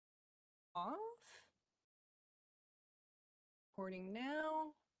off. Recording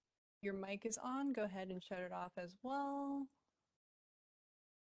now. Your mic is on. Go ahead and shut it off as well.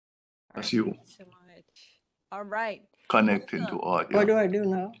 That's you. Thank you so much. All right. Connecting to audio. What do I do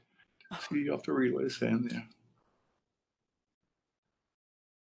now? See, you have to read what it's saying there.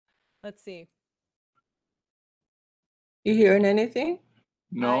 Let's see. You hearing anything?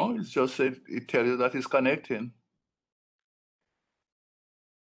 No, it's just it tells you that it's connecting.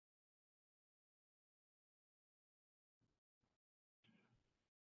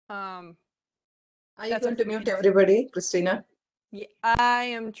 Are you going to mute everybody, Christina? Yeah, I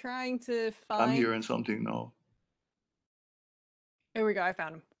am trying to find. I'm hearing something now. Here we go. I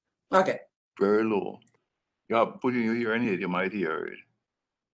found him. Okay. Very low. You have put in your hearing aid, you might hear it.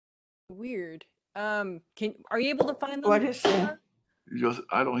 Weird. Are you able to find them? What is it?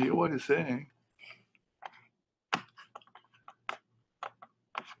 I don't hear what it's saying.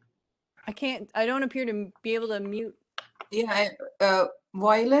 I don't appear to be able to mute. Yeah,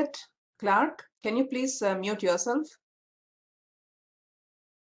 Violet Clark, can you please mute yourself?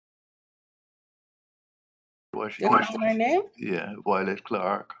 What's my name? Yeah, Violet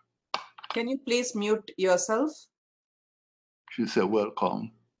Clark. Can you please mute yourself? She said,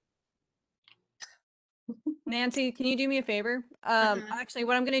 welcome. Nancy, can you do me a favor? Actually,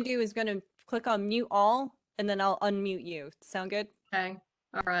 what I'm going to do is going to click on mute all, and then I'll unmute you. Sound good? Okay.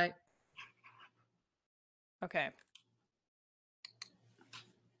 All right. Okay.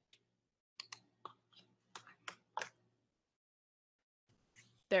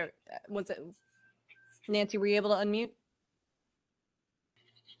 There. Was it? Nancy, were you able to unmute?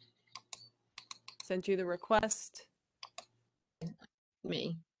 Sent you the request.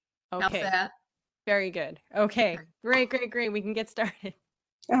 Me. Okay. How's that? Very good. Okay. Great. We can get started.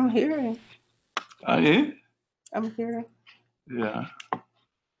 I'm hearing. Are you? I'm hearing. Yeah.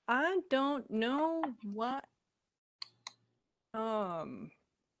 I don't know what.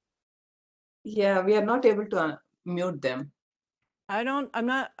 Yeah, we are not able to mute them. I'm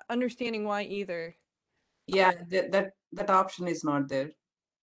not understanding why either. Yeah, that option is not there.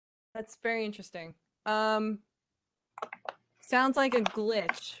 That's very interesting. Sounds like a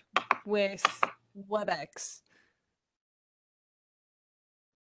glitch with WebEx.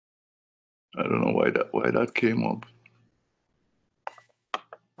 I don't know why that came up.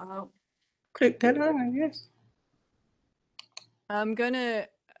 Click that on, I guess. I'm gonna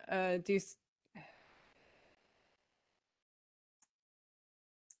do.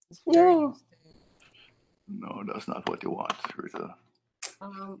 No. No, that's not what you want, Rita.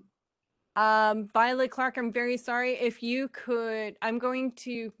 Violet Clark, I'm very sorry. If you could, I'm going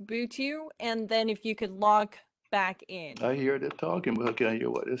to boot you, and then if you could log back in. I hear them talking, but I can't hear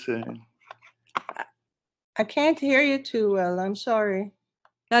what they're saying. I can't hear you too well. I'm sorry.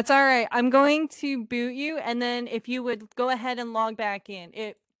 That's all right. I'm going to boot you, and then if you would go ahead and log back in.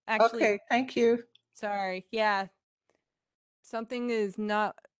 It actually. Okay, thank you. Sorry. Yeah. Something is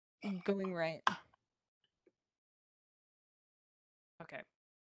not going right. Okay.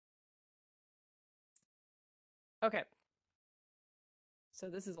 Okay. So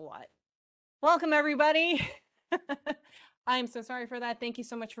this is a lot. Welcome, everybody. I'm so sorry for that. Thank you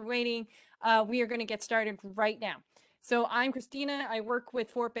so much for waiting. We are going to get started right now. So I'm Christina. I work with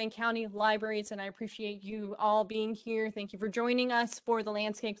Fort Bend County Libraries, and I appreciate you all being here. Thank you for joining us for the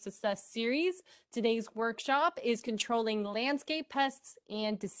Landscape Success Series. Today's workshop is Controlling Landscape Pests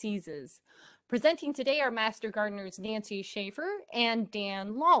and Diseases. Presenting today are Master Gardeners Nancy Schafer and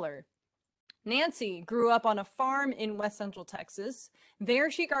Dan Lawlor. Nancy grew up on a farm in West Central Texas. There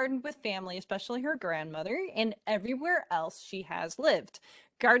she gardened with family, especially her grandmother, and everywhere else she has lived.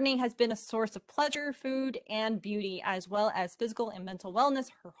 Gardening has been a source of pleasure, food, and beauty, as well as physical and mental wellness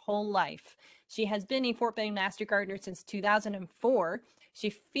her whole life. She has been a Fort Bend Master Gardener since 2004.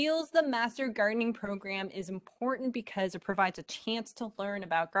 She feels the Master Gardening Program is important because it provides a chance to learn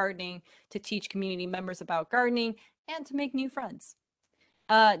about gardening, to teach community members about gardening, and to make new friends.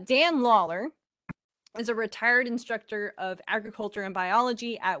 Dan Lawlor is a retired instructor of agriculture and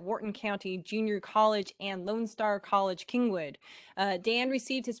biology at Wharton County Junior College and Lone Star College, Kingwood. Dan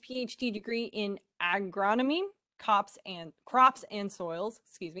received his PhD degree in agronomy, crops and soils,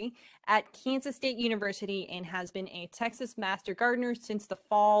 at Kansas State University, and has been a Texas Master Gardener since the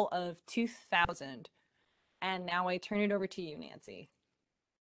fall of 2000. And now I turn it over to you, Nancy.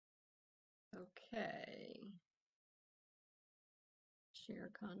 Okay.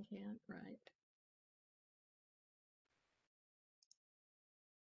 Share content, right.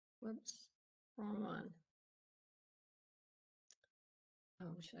 Whoops, wrong one.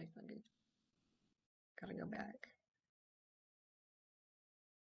 Oh, should I gotta go back.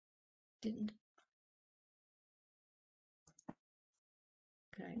 Didn't.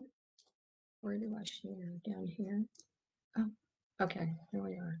 Okay. Where do I share? Down here? Oh, okay. Here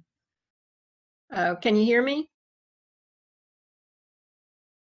we are. Can you hear me?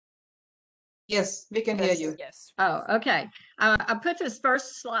 Yes, we can hear Yes. you. Yes. Oh, okay. I put this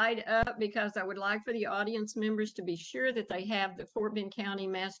first slide up because I would like for the audience members to be sure that they have the Fort Bend County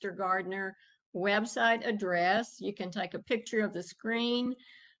Master Gardener website address. You can take a picture of the screen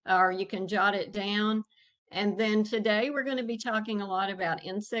or you can jot it down. And then today we're going to be talking a lot about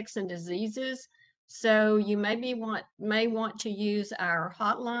insects and diseases. So you may want to use our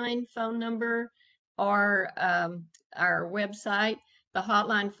hotline phone number or our website. The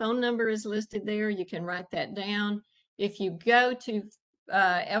hotline phone number is listed there. You can write that down. If you go to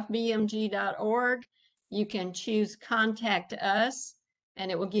fbmg.org, you can choose Contact Us,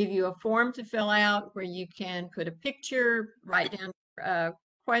 and it will give you a form to fill out where you can put a picture, write down a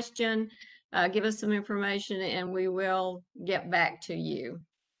question, give us some information, and we will get back to you.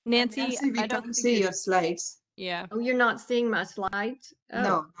 Nancy, Nancy, we I don't can't think see you- your slides. Yeah. Oh, you're not seeing my slides? Oh,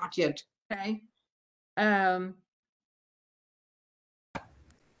 No, not yet. okay.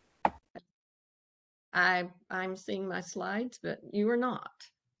 I'm seeing my slides, but you are not.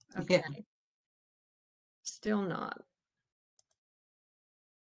 Okay. Yeah. Still not.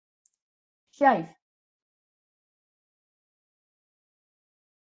 Schafer.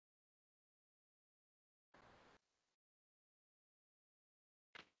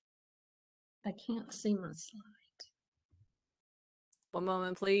 I can't see my slide. One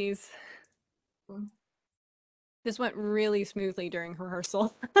moment, please. Mm. This went really smoothly during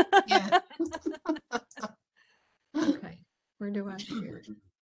rehearsal. Yeah. Okay. Where do I share it?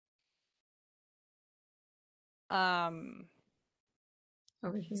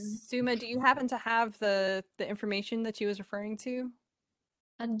 Over here. Suma, do you happen to have the information that she was referring to?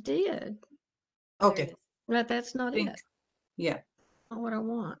 I did, There Okay. it is. but that's not Think. it. Yeah. Not what I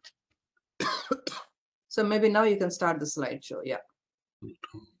want. So maybe now you can start the slideshow. Yeah.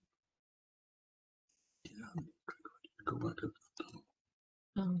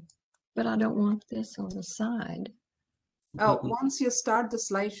 But I don't want this on the side. Oh, once you start the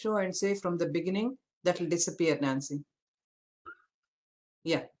slideshow and say from the beginning, that'll disappear, Nancy.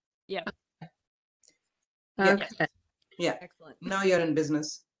 Yeah. Yeah. Yeah. Okay. Yeah. Excellent. Now you're in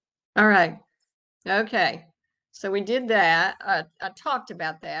business. All right. Okay. So we did that. I talked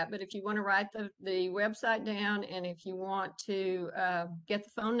about that, but if you want to write the website down and if you want to get the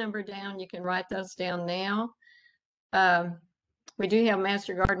phone number down, you can write those down now. We do have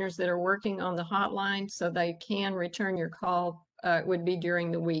master gardeners that are working on the hotline, so they can return your call. It would be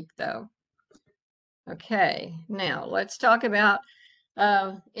during the week, though. Okay, now let's talk about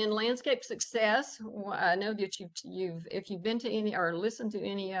in landscape success. I know that if you've been to any or listened to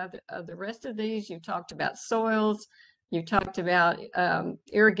any of the rest of these, you've talked about soils, you've talked about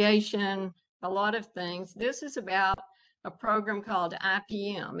irrigation, a lot of things. This is about a program called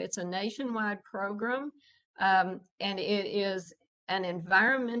IPM. It's a nationwide program, and it is an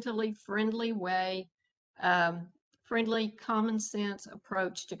environmentally friendly way, friendly, common sense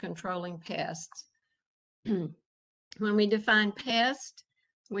approach to controlling pests. When we define pest,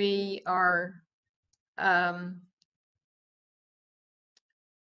 we are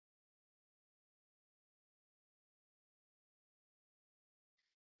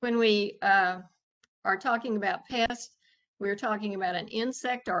when we are talking about pest, we're talking about an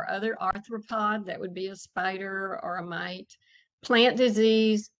insect or other arthropod, that would be a spider or a mite, plant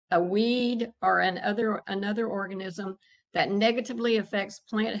disease, a weed, or another organism that negatively affects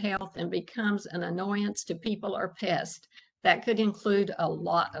plant health and becomes an annoyance to people or pests. That could include a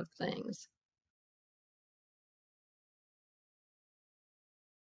lot of things.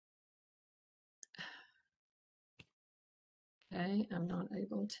 Okay, I'm not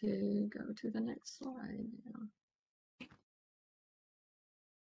able to go to the next slide now.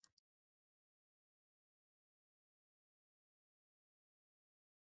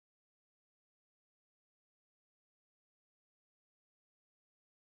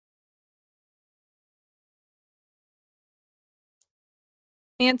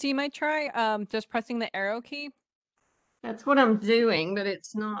 Nancy, you might try just pressing the arrow key. That's what I'm doing, but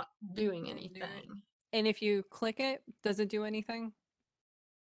it's not doing Do it. anything. And if you click it, does it do anything?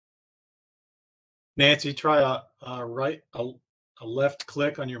 Nancy, try a left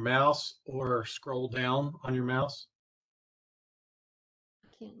click on your mouse or scroll down on your mouse. I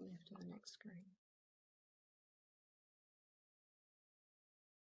can't move to the next screen.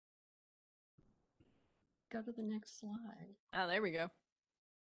 Go to the next slide. Oh, there we go.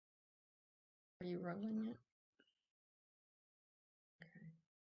 Are you rolling it?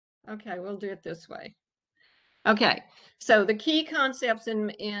 Okay, we'll do it this way. Okay, so the key concepts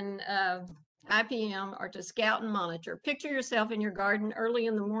in IPM are to scout and monitor. Picture yourself in your garden early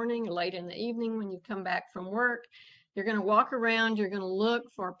in the morning, late in the evening when you come back from work. You're going to walk around, you're going to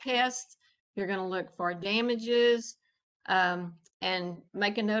look for pests, you're going to look for damages, and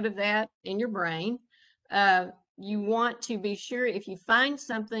make a note of that in your brain. You want to be sure if you find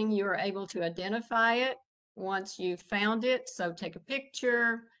something, you are able to identify it once you've found it. So take a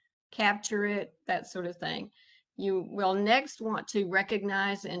picture, capture it, that sort of thing. You will next want to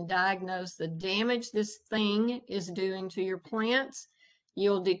recognize and diagnose the damage this thing is doing to your plants.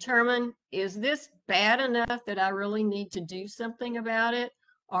 You'll determine, is this bad enough that I really need to do something about it?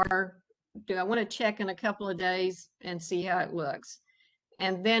 Or do I want to check in a couple of days and see how it looks?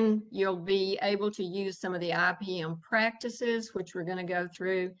 And then you'll be able to use some of the IPM practices, which we're going to go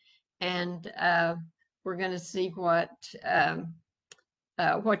through, and we're going to see what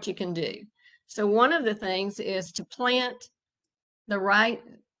you can do. So one of the things is to plant the right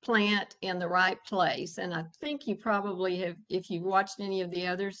plant in the right place. And I think you probably have, if you've watched any of the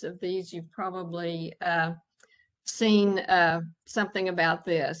others of these, you've probably seen something about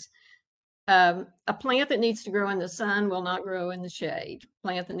this. A plant that needs to grow in the sun will not grow in the shade. A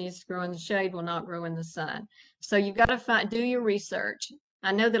plant that needs to grow in the shade will not grow in the sun. So you've got to do your research.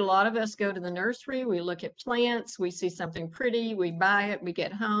 I know that a lot of us go to the nursery, we look at plants, we see something pretty, we buy it, we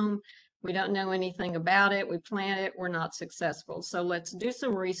get home, we don't know anything about it, we plant it, we're not successful. So let's do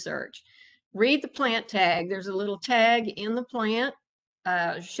some research. Read the plant tag. There's a little tag in the plant,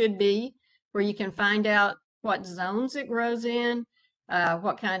 should be, where you can find out what zones it grows in,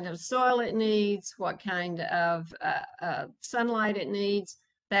 what kind of soil it needs, what kind of sunlight it needs,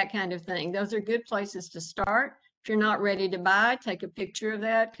 that kind of thing. Those are good places to start. If you're not ready to buy, take a picture of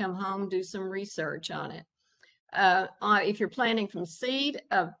that, come home, do some research on it. If you're planting from seed,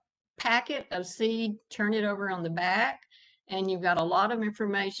 a packet of seed, turn it over on the back, and you've got a lot of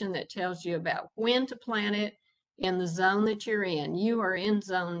information that tells you about when to plant it in the zone that you're in. You are in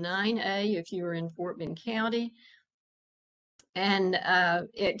zone 9A if you are in Fort Bend County. And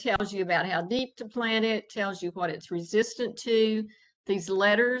it tells you about how deep to plant it, tells you what it's resistant to. These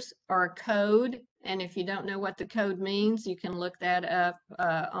letters are a code, and if you don't know what the code means, you can look that up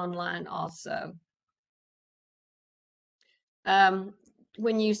online also.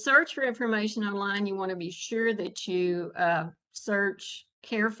 When you search for information online, you want to be sure that you search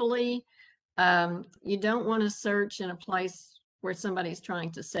carefully. You don't want to search in a place where somebody's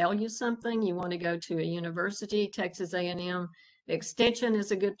trying to sell you something. You want to go to a university. Texas A&M Extension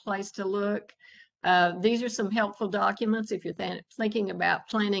is a good place to look. These are some helpful documents if you're thinking about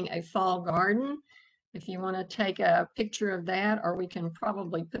planting a fall garden. If you want to take a picture of that, or we can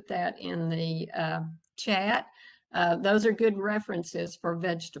probably put that in the chat. Those are good references for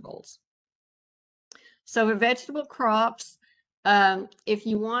vegetables. So for vegetable crops, if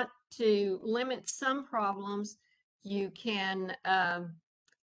you want to limit some problems, you can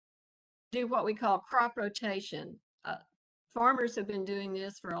do what we call crop rotation. Farmers have been doing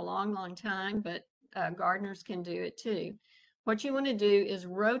this for a long, long time, but gardeners can do it too. What you want to do is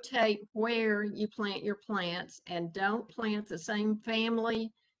rotate where you plant your plants, and don't plant the same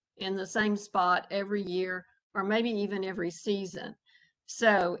family in the same spot every year, or maybe even every season.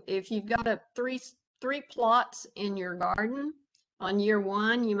 So if you've got three plots in your garden, on year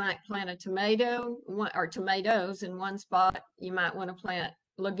one, you might plant a tomato or tomatoes in one spot. You might want to plant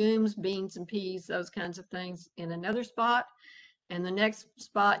legumes, beans and peas, those kinds of things in another spot. And the next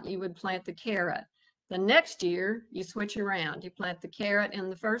spot, you would plant the carrot. The next year, you switch around. You plant the carrot in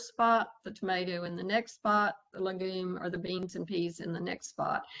the first spot, the tomato in the next spot, the legume or the beans and peas in the next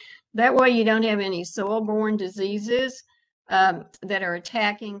spot. That way you don't have any soil-borne diseases that are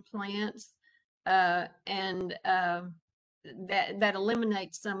attacking plants, and that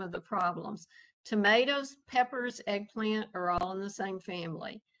eliminates some of the problems. Tomatoes, peppers, eggplant are all in the same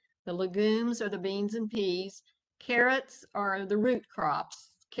family. The legumes are the beans and peas. Carrots are the root crops.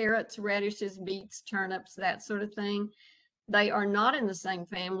 Carrots, radishes, beets, turnips, that sort of thing. They are not in the same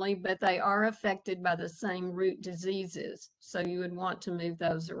family, but they are affected by the same root diseases. So you would want to move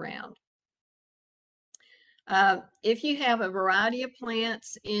those around. If you have a variety of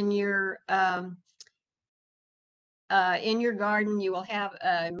plants in your garden, you will have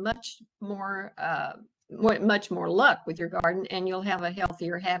much more luck with your garden, and you'll have a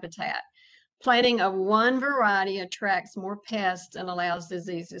healthier habitat. Planting of one variety attracts more pests and allows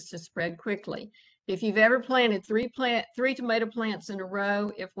diseases to spread quickly. If you've ever planted three tomato plants in a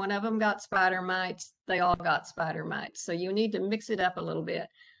row, if one of them got spider mites, they all got spider mites. So you need to mix it up a little bit.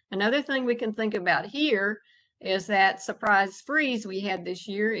 Another thing we can think about here is that surprise freeze we had this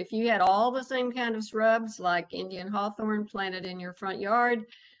year. If you had all the same kind of shrubs like Indian hawthorn planted in your front yard,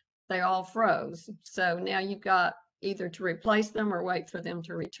 they all froze. So now you've got either to replace them or wait for them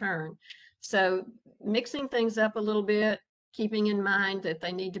to return. So mixing things up a little bit, keeping in mind that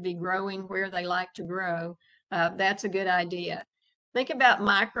they need to be growing where they like to grow, that's a good idea. Think about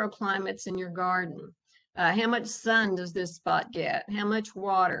microclimates in your garden. How much sun does this spot get? How much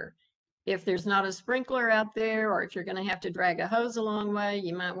water? If there's not a sprinkler out there, or if you're going to have to drag a hose a long way,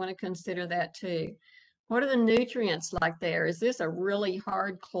 you might want to consider that too. What are the nutrients like there? Is this a really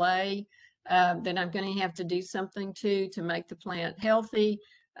hard clay that I'm going to have to do something to make the plant healthy?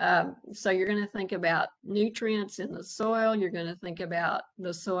 So you're going to think about nutrients in the soil. You're going to think about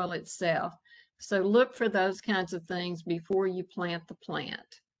the soil itself. So look for those kinds of things before you plant the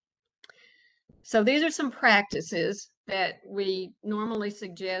plant. So these are some practices that we normally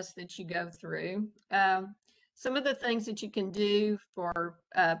suggest that you go through. Some of the things that you can do for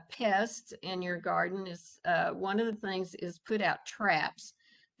pests in your garden is, one of the things is put out traps.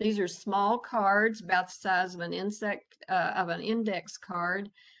 These are small cards about the size of an index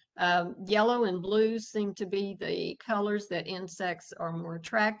card. Yellow and blue seem to be the colors that insects are more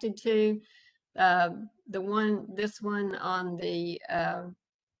attracted to. This one on the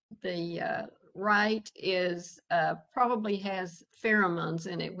right is probably has pheromones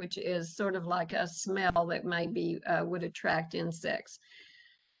in it, which is sort of like a smell that maybe would attract insects.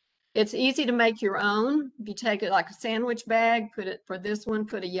 It's easy to make your own. If you take it like a sandwich bag, for this one,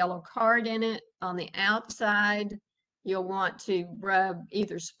 put a yellow card in it. On the outside, you'll want to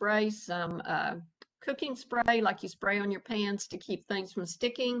either spray some cooking spray, like you spray on your pans to keep things from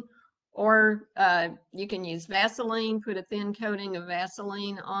sticking, or you can use Vaseline, put a thin coating of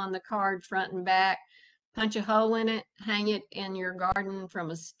Vaseline on the card front and back, punch a hole in it, hang it in your garden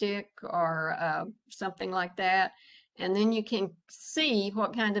from a stick or something like that. And then you can see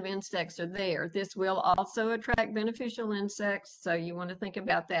what kind of insects are there. This will also attract beneficial insects, so you want to think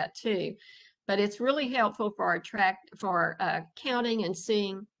about that too. But it's really helpful for counting and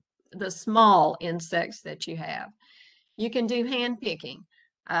seeing the small insects that you have. You can do hand picking.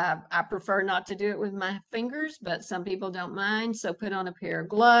 I prefer not to do it with my fingers, but some people don't mind. So put on a pair of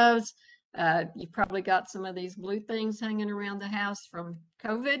gloves. You've probably got some of these blue things hanging around the house from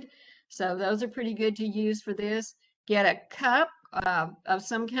COVID. So those are pretty good to use for this. Get a cup of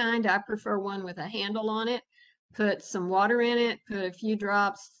some kind. I prefer one with a handle on it. Put some water in it. Put a few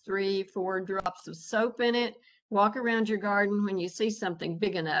drops, 3-4 drops of soap in it. Walk around your garden. When you see something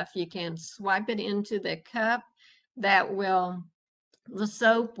big enough, you can swipe it into the cup. The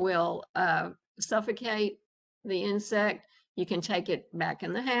soap will suffocate the insect. You can take it back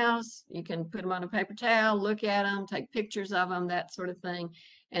in the house. You can put them on a paper towel, look at them, take pictures of them, that sort of thing,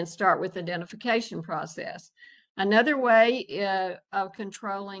 and start with the identification process. Another way of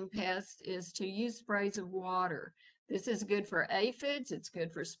controlling pests is to use sprays of water. This is good for aphids. It's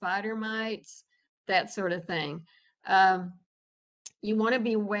good for spider mites, that sort of thing. You want to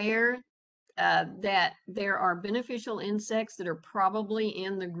be aware that there are beneficial insects that are probably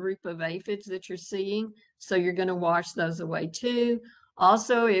in the group of aphids that you're seeing. So you're going to wash those away too.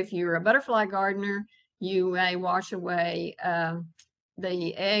 Also, if you're a butterfly gardener, you may wash away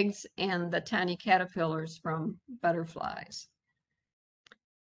the eggs and the tiny caterpillars from butterflies.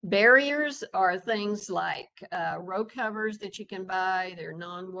 Barriers are things like row covers that you can buy. They're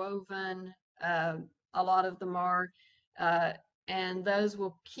non-woven. A lot of them are. And those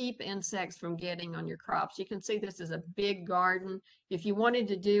will keep insects from getting on your crops. You can see this is a big garden. If you wanted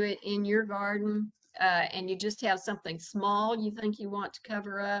to do it in your garden and you just have something small you think you want to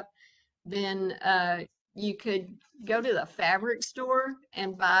cover up, then you could go to the fabric store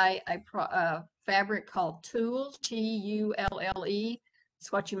and buy a fabric called tulle, T-U-L-L-E.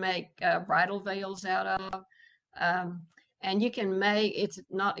 It's what you make bridal veils out of. And you can make, it's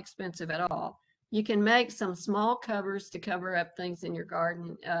not expensive at all. You can make some small covers to cover up things in your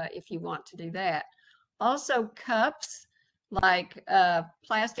garden if you want to do that. Also cups, like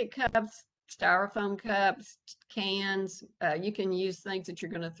plastic cups, styrofoam cups, cans. You can use things that you're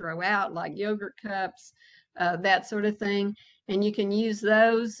going to throw out, like yogurt cups, that sort of thing. And you can use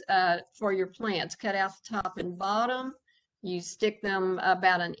those for your plants. Cut out the top and bottom. You stick them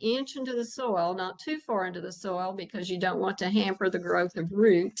about 1 inch into the soil, not too far into the soil, because you don't want to hamper the growth of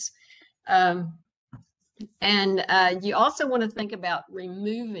roots. You also want to think about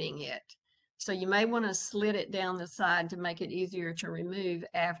removing it. So you may want to slit it down the side to make it easier to remove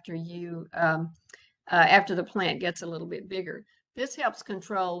after the plant gets a little bit bigger. This helps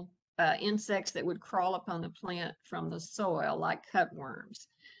control insects that would crawl up on the plant from the soil, like cutworms.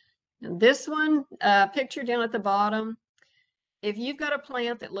 And this one, picture down at the bottom, if you've got a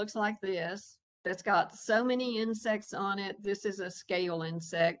plant that looks like this, that's got so many insects on it, this is a scale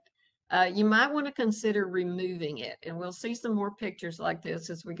insect, you might want to consider removing it. And we'll see some more pictures like this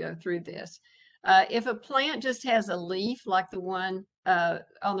as we go through this. If a plant just has a leaf like the one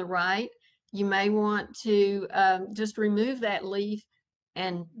on the right, you may want to just remove that leaf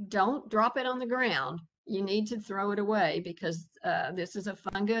and don't drop it on the ground. You need to throw it away because this is a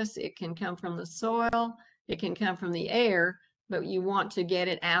fungus. It can come from the soil, it can come from the air, but you want to get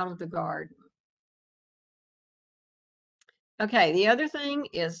it out of the garden. Okay, the other thing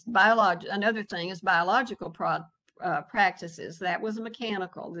is biological practices. That was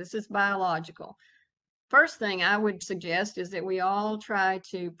mechanical. This is biological. First thing I would suggest is that we all try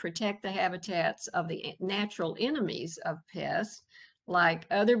to protect the habitats of the natural enemies of pests, like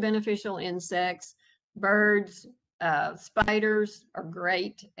other beneficial insects. Birds, spiders are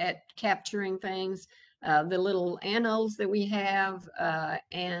great at capturing things. The little anoles that we have,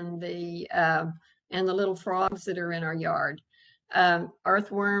 and the little frogs that are in our yard.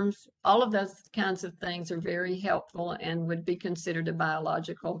 Earthworms, all of those kinds of things are very helpful and would be considered a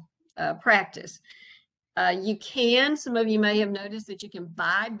biological practice. Some of you may have noticed that you can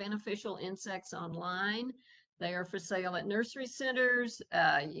buy beneficial insects online. They are for sale at nursery centers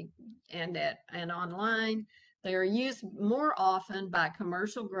and online. They are used more often by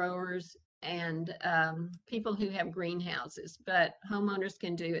commercial growers and people who have greenhouses, but homeowners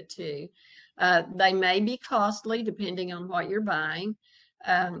can do it too. They may be costly depending on what you're buying.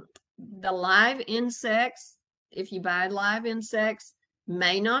 The live insects, if you buy live insects,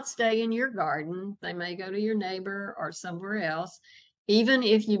 may not stay in your garden. They may go to your neighbor or somewhere else. Even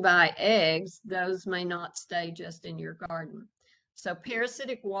if you buy eggs, those may not stay just in your garden. So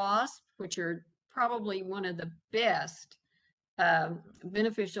parasitic wasps, which are probably one of the best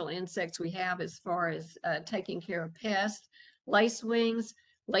beneficial insects we have as far as taking care of pests, lacewings,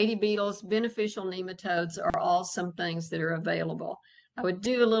 lady beetles, beneficial nematodes are all some things that are available. I would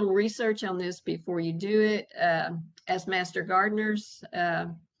do a little research on this before you do it. As master gardeners,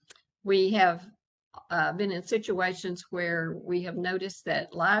 we have been in situations where we have noticed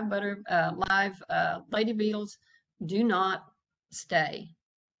that live lady beetles do not stay.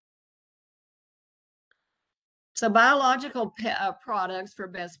 So biological products for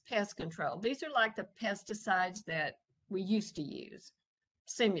best pest control. These are like the pesticides that we used to use,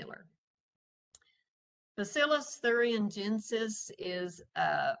 similar. Bacillus thuringiensis is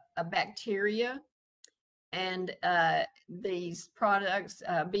a bacteria, and these products,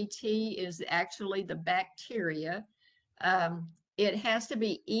 BT is actually the bacteria. It has to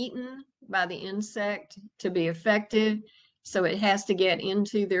be eaten by the insect to be effective, so it has to get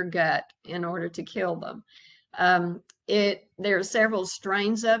into their gut in order to kill them. There are several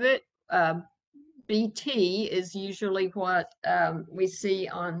strains of it. BT is usually what we see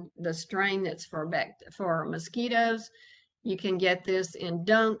on the strain that's for mosquitoes. You can get this in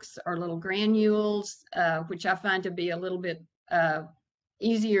dunks or little granules, which I find to be a little bit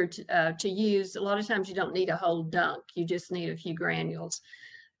easier to use. A lot of times you don't need a whole dunk, you just need a few granules.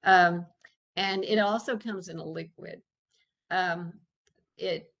 And it also comes in a liquid.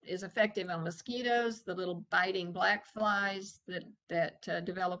 It is effective on mosquitoes, the little biting black flies that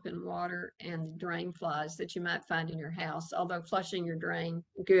develop in water, and drain flies that you might find in your house, although flushing your drain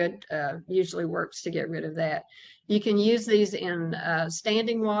good usually works to get rid of that. You can use these in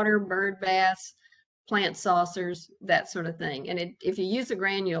standing water, bird baths, plant saucers, that sort of thing. And if you use the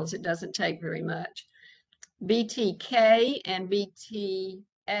granules, it doesn't take very much. BTK and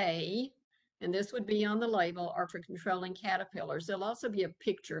BTA, and this would be on the label, are for controlling caterpillars. There'll also be a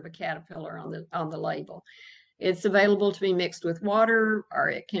picture of a caterpillar on the label. It's available to be mixed with water, or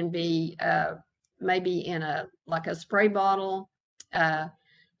it can be maybe in a spray bottle.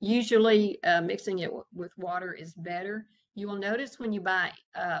 Usually mixing it with water is better. You will notice when you buy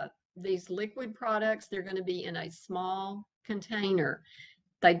these liquid products, they're going to be in a small container.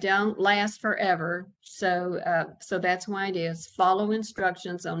 They don't last forever, so that's why it is. Follow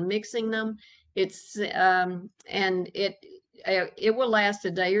instructions on mixing them. And it will last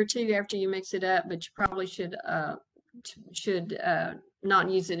a day or two after you mix it up, but you probably should not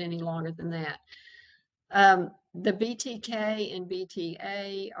use it any longer than that. The BTK and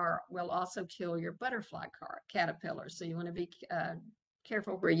BTA will also kill your butterfly caterpillars, so you want to be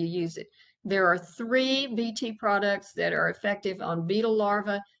careful where you use it. There are 3 BT products that are effective on beetle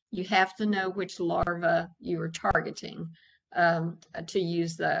larvae. You have to know which larva you are targeting to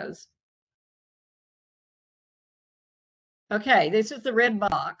use those. Okay, this is the red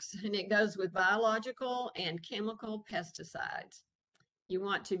box, and it goes with biological and chemical pesticides. You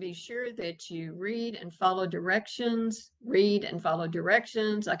want to be sure that you read and follow directions, read and follow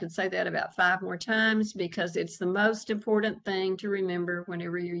directions. I could say that about 5 more times because it's the most important thing to remember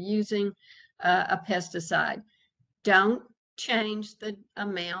whenever you're using a pesticide. Don't change the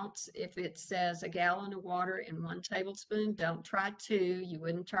amounts. If it says a gallon of water and 1 tablespoon, don't try 2. You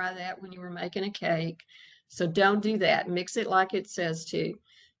wouldn't try that when you were making a cake. So don't do that. Mix it like it says to.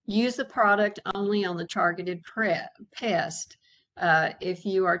 Use the product only on the targeted pest. If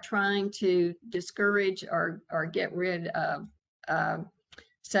you are trying to discourage or get rid of,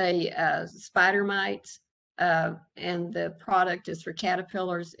 say, spider mites, and the product is for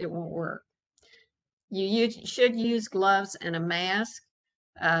caterpillars, it won't work. You should use gloves and a mask.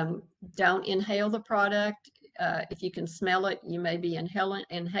 Don't inhale the product. If you can smell it, you may be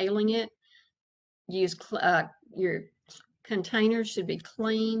inhaling it. Use your containers should be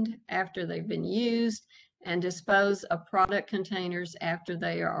cleaned after they've been used, and dispose of product containers after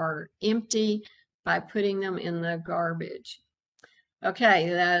they are empty by putting them in the garbage. Okay,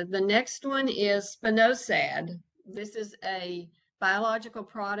 the next one is spinosad. This is a biological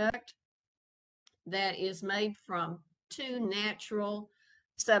product that is made from 2 natural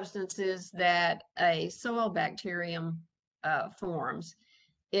substances that a soil bacterium forms.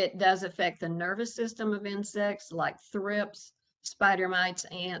 It does affect the nervous system of insects like thrips, spider mites,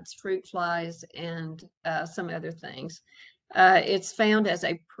 ants, fruit flies, and some other things. It's found as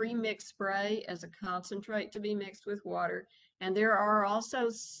a pre-mixed spray, as a concentrate to be mixed with water. And there are also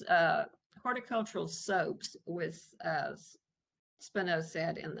horticultural soaps with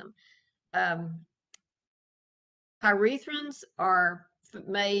spinosad in them. Pyrethrins are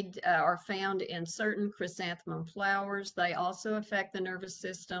found in certain chrysanthemum flowers. They also affect the nervous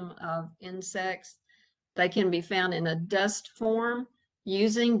system of insects. They can be found in a dust form.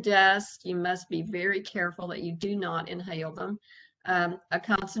 Using dust, you must be very careful that you do not inhale them. A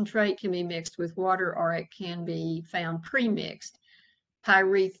concentrate can be mixed with water, or it can be found pre-mixed.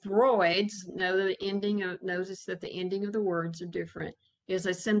 Pyrethroids, notice that the ending of the words are different, is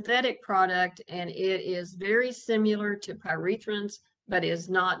a synthetic product, and it is very similar to pyrethrins, but is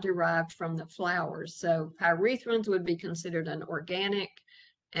not derived from the flowers. So pyrethrins would be considered an organic,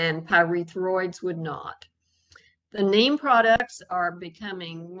 and pyrethroids would not. The neem products are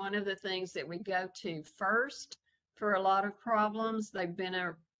becoming one of the things that we go to first for a lot of problems. They've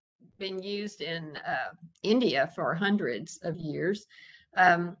been used in India for hundreds of years.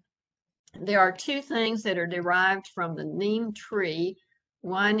 There are 2 things that are derived from the neem tree.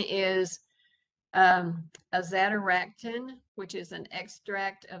 One is azadirachtin, which is an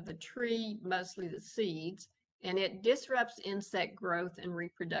extract of the tree, mostly the seeds, and it disrupts insect growth and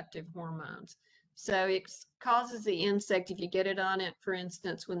reproductive hormones. So it causes the insect, if you get it on it, for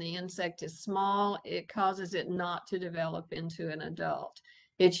instance, when the insect is small, it causes it not to develop into an adult.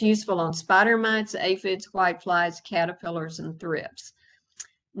 It's useful on spider mites, aphids, whiteflies, caterpillars, and thrips.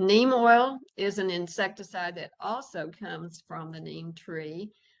 Neem oil is an insecticide that also comes from the neem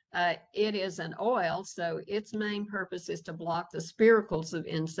tree. It is an oil, so its main purpose is to block the spiracles of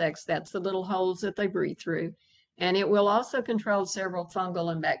insects. That's the little holes that they breathe through. And it will also control several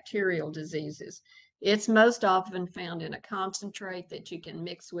fungal and bacterial diseases. It's most often found in a concentrate that you can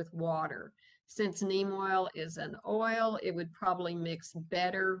mix with water. Since neem oil is an oil, it would probably mix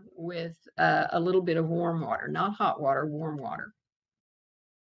better with a little bit of warm water, not hot water, warm water.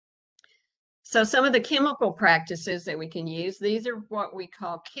 So some of the chemical practices that we can use, these are what we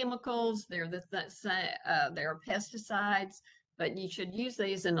call chemicals. They're they're pesticides, but you should use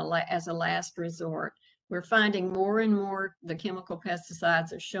these as a last resort. We're finding more and more the chemical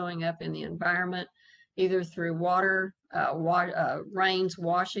pesticides are showing up in the environment, either through water, rains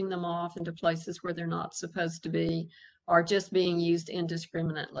washing them off into places where they're not supposed to be, or just being used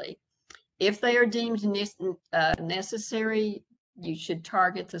indiscriminately. If they are deemed necessary, you should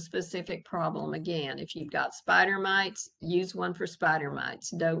target the specific problem. Again, if you've got spider mites, use one for spider mites.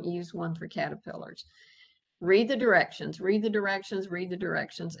 Don't use one for caterpillars. Read the directions, read the directions, read the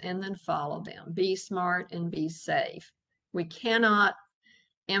directions, and then follow them. Be smart and be safe. We cannot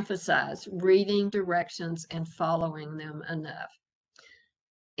emphasize reading directions and following them enough.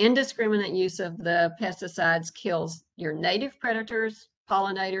 Indiscriminate use of the pesticides kills your native predators,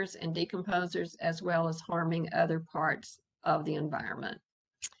 pollinators, and decomposers, as well as harming other parts of the environment.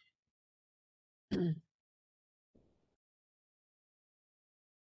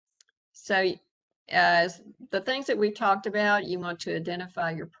 So the things that we talked about, you want to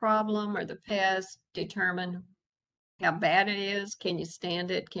identify your problem or the pest, determine how bad it is. Can you stand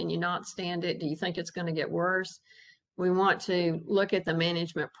it? Can you not stand it? Do you think it's going to get worse? We want to look at the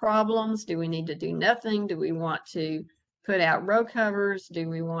management problems. Do we need to do nothing? Do we want to put out row covers? Do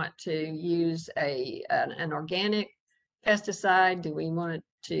we want to use an organic pesticide? Do we want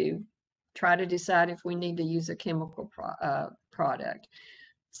to try to decide if we need to use a chemical product?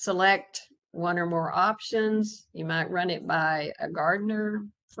 Select one or more options. You might run it by a gardener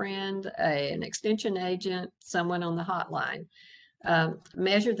friend, an extension agent, someone on the hotline.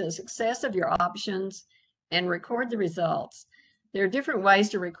 Measure the success of your options and record the results. There are different ways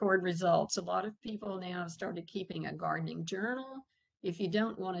to record results. A lot of people now have started keeping a gardening journal. If you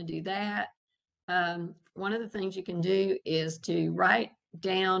don't want to do that, one of the things you can do is to write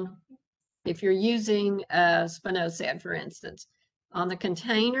down, if you're using spinosad, for instance, on the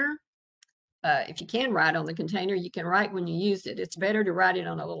container. If you can write on the container, you can write when you used it. It's better to write it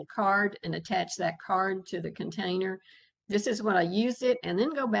on a little card and attach that card to the container. This is when I used it, and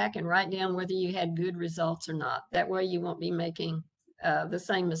then go back and write down whether you had good results or not. That way you won't be making the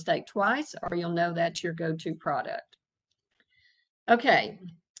same mistake twice, or you'll know that's your go-to product. Okay,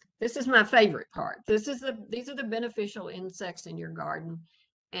 this is my favorite part. These are the beneficial insects in your garden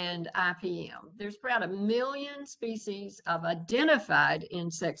and IPM. There's about 1 million species of identified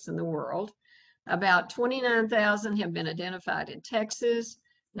insects in the world. About 29,000 have been identified in Texas,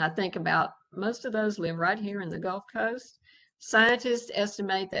 and I think about most of those live right here in the Gulf Coast. Scientists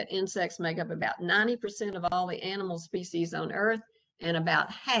estimate that insects make up about 90% of all the animal species on Earth and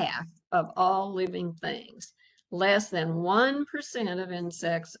about half of all living things. Less than 1% of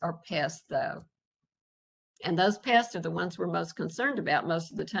insects are pests, though. And those pests are the ones we're most concerned about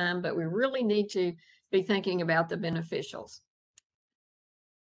most of the time, but we really need to be thinking about the beneficials.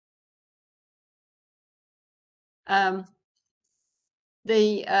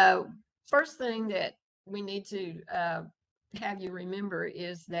 The first thing that we need to have you remember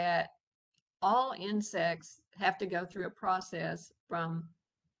is that all insects have to go through a process from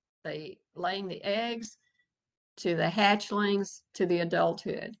laying the eggs to the hatchlings to the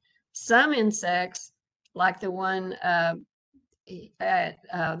adulthood. Some insects, like the one at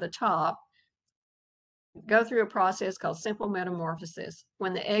the top, go through a process called simple metamorphosis.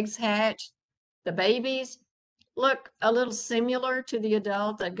 When the eggs hatch, the babies look a little similar to the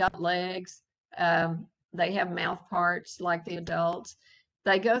adult. They've got legs. They have mouth parts like the adults.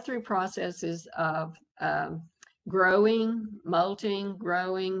 They go through processes of growing, molting,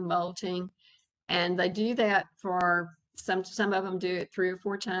 and they do that for some of them do it 3 or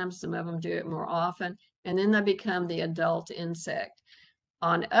 4 times, some of them do it more often, and then they become the adult insect.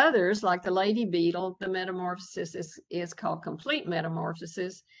 On others, like the lady beetle, the metamorphosis is called complete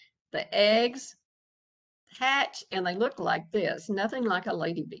metamorphosis. The eggs hatch and they look like this, nothing like a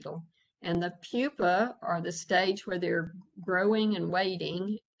lady beetle. And the pupa, or the stage where they're growing and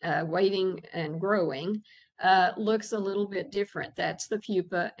waiting and growing, looks a little bit different. That's the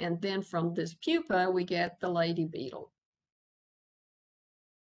pupa. And then from this pupa, we get the lady beetle.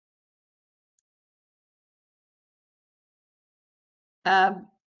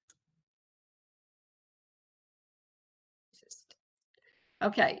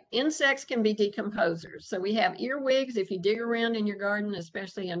 Okay, insects can be decomposers. So we have earwigs. If you dig around in your garden,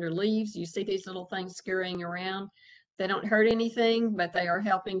 especially under leaves, you see these little things scurrying around. They don't hurt anything, but they are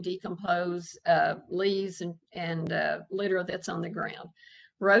helping decompose leaves and litter that's on the ground.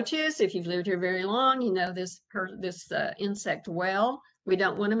 Roaches, if you've lived here very long, you know this insect well. We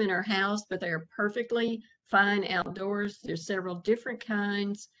don't want them in our house, but they are perfectly fine outdoors. There's several different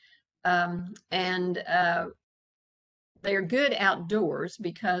kinds, and they are good outdoors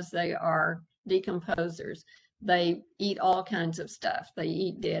because they are decomposers. They eat all kinds of stuff. They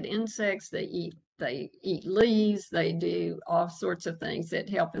eat dead insects. They eat leaves. They do all sorts of things that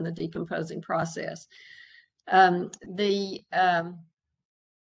help in the decomposing process. The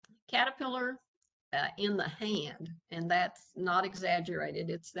caterpillar in the hand, and that's not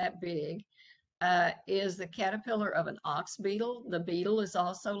exaggerated, it's that big, is the caterpillar of an ox beetle. The beetle is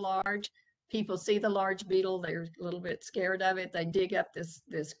also large. People see the large beetle, they're a little bit scared of it. They dig up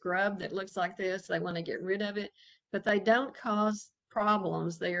this grub that looks like this. They want to get rid of it, but they don't cause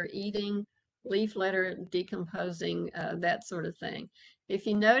problems. They are eating leaf litter, decomposing, that sort of thing. If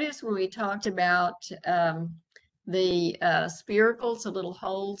you notice when we talked about the spiracles, the little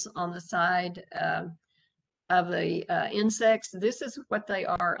holes on the side of the insects, this is what they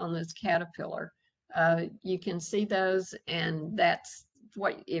are on this caterpillar. You can see those, and that's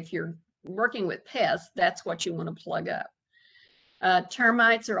what, if you're working with pests, that's what you want to plug up.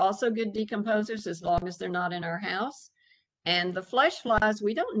 Termites are also good decomposers as long as they're not in our house. And the flesh flies,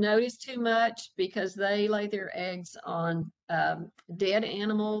 we don't notice too much because they lay their eggs on dead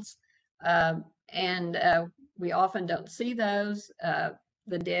animals, and we often don't see those.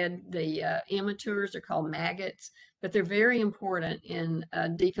 The immatures are called maggots. but they're very important in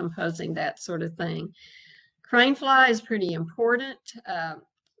decomposing that sort of thing. Crane fly is pretty important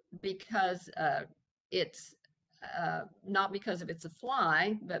because it's not because of it's a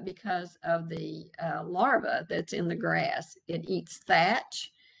fly, but because of the larva that's in the grass. It eats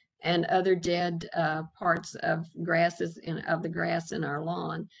thatch and other dead parts of grasses of the grass in our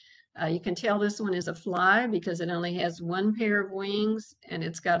lawn. You can tell this one is a fly because it only has one pair of wings and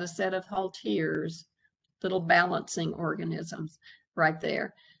it's got a set of halteres, little balancing organisms right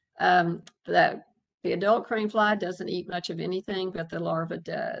there. The adult crane fly doesn't eat much of anything, but the larva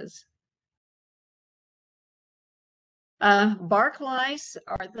does. Bark lice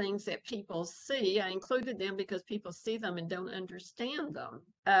are things that people see. I included them because people see them and don't understand them.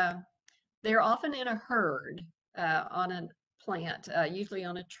 They're often in a herd on a plant, usually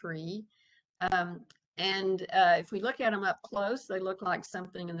on a tree. If we look at them up close, they look like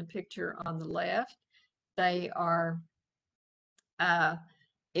something in the picture on the left. They are,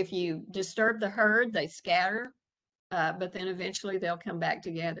 if you disturb the herd, they scatter, but then eventually they'll come back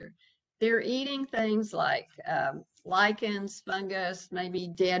together. They're eating things like lichens, fungus,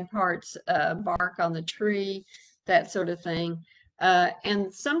 maybe dead parts, bark on the tree, that sort of thing.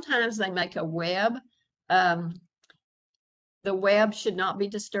 And sometimes they make a web. The web should not be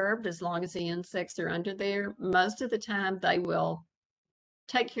disturbed as long as the insects are under there. Most of the time they will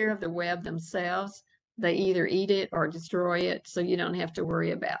take care of the web themselves. They either eat it or destroy it, so you don't have to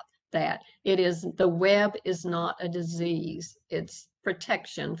worry about that. The web is not a disease. It's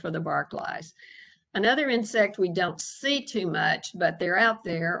protection for the bark lice. Another insect we don't see too much, but they're out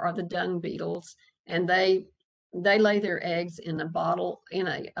there, are the dung beetles, and they lay their eggs in a ball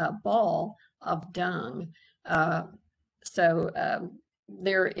of dung.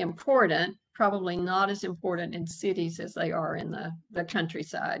 They're important, probably not as important in cities as they are in the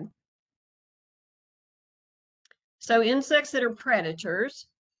countryside. So insects that are predators,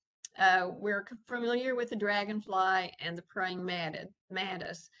 we're familiar with the dragonfly and the praying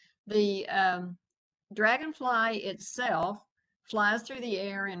mantis. The dragonfly itself flies through the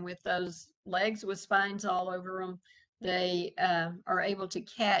air, and with those legs with spines all over them, they are able to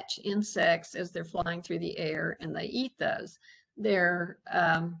catch insects as they're flying through the air, and they eat those. Their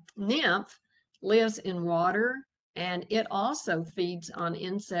nymph lives in water, and it also feeds on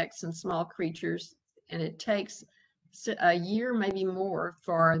insects and small creatures, and it takes a year, maybe more,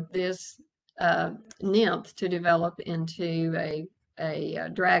 for this nymph to develop into a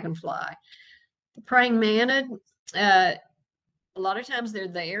dragonfly. The praying manid, a lot of times they're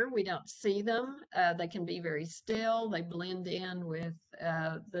there. We don't see them. They can be very still. They blend in with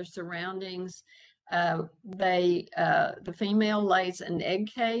their surroundings. The female lays an egg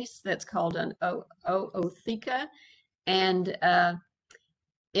case that's called an ootheca, and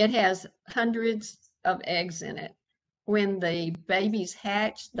it has hundreds of eggs in it. When the babies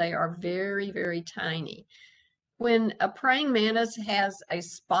hatch, they are very, very tiny. When a praying mantis has a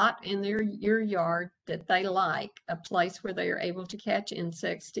spot in your yard that they like, a place where they are able to catch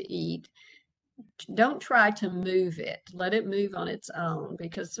insects to eat, don't try to move it. Let it move on its own,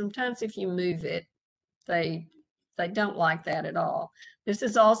 because sometimes if you move it, they don't like that at all. This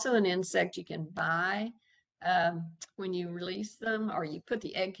is also an insect you can buy when you release them, or you put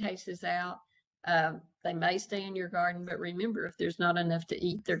the egg cases out. They may stay in your garden, but remember, if there's not enough to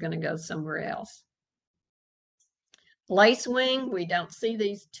eat, they're going to go somewhere else. Lacewing, we don't see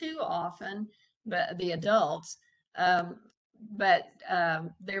these too often, but the adults, they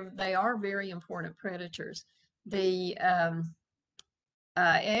are very important predators. The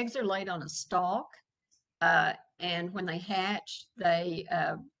eggs are laid on a stalk, and when they hatch, they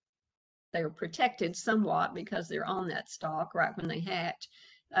are protected somewhat because they're on that stalk right when they hatch.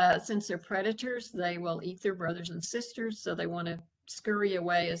 Since they're predators, they will eat their brothers and sisters, so they want to scurry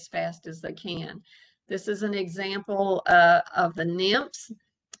away as fast as they can. This is an example of the nymphs.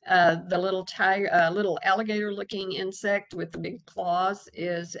 The little alligator-looking insect with the big claws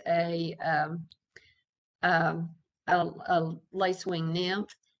is a lacewing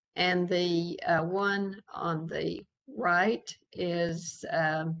nymph, and the one on the right is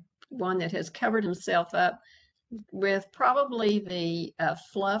one that has covered himself up with probably the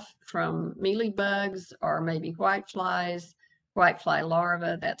fluff from mealybugs or maybe whiteflies, whitefly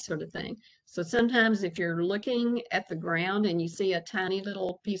larvae, that sort of thing. So sometimes if you're looking at the ground and you see a tiny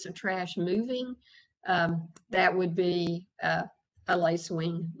little piece of trash moving, that would be a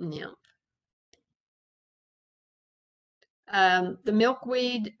lacewing nymph. The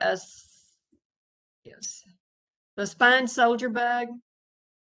milkweed, yes, the spine soldier bug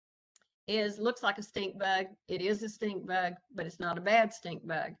looks like a stink bug. It is a stink bug, but it's not a bad stink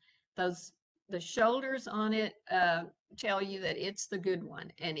bug. Those The shoulders on it tell you that it's the good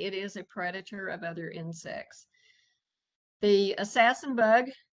one, and it is a predator of other insects. The assassin bug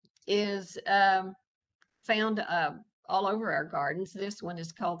is found all over our gardens. This one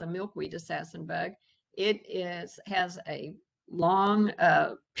is called the milkweed assassin bug. It has a long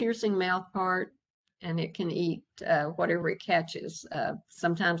piercing mouth part, and it can eat whatever it catches.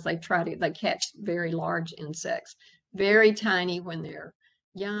 Sometimes they catch very large insects, very tiny when they're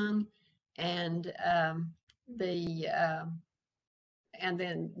young, and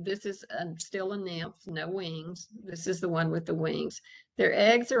then this is still a nymph, no wings. This is the one with the wings. Their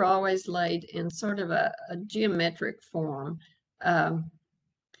eggs are always laid in sort of a geometric form.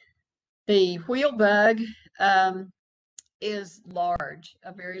 The wheel bug is large,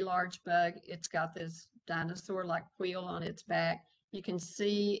 a very large bug. It's got this dinosaur-like wheel on its back. You can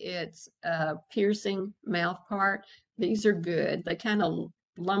see its piercing mouth part. These are good. They kind of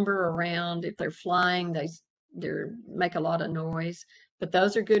lumber around. If they're flying, they make a lot of noise, but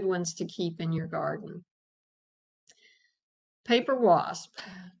those are good ones to keep in your garden. Paper wasp.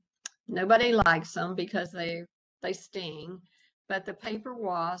 Nobody likes them because they sting, but the paper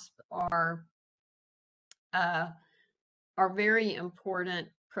wasp are very important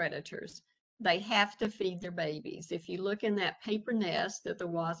predators. They have to feed their babies. If you look in that paper nest that the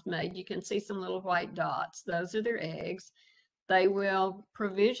wasp made, you can see some little white dots. Those are their eggs. They will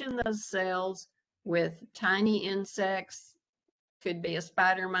provision those cells with tiny insects. Could be a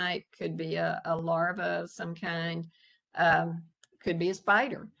spider mite, could be a larva of some kind, could be a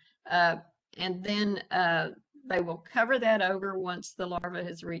spider. And then they will cover that over once the larva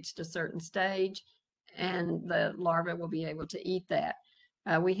has reached a certain stage, and the larva will be able to eat that.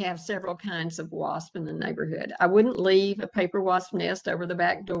 We have several kinds of wasp in the neighborhood. I wouldn't leave a paper wasp nest over the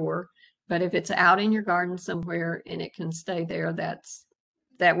back door, but if it's out in your garden somewhere and it can stay there,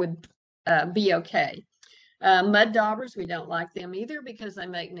 that would be okay. Mud daubers, we don't like them either because they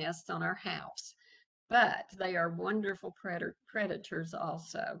make nests on our house, but they are wonderful predators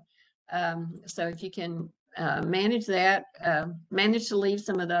also. So if you can manage that, manage to leave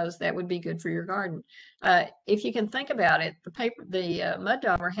some of those, that would be good for your garden. If you can think about it, the mud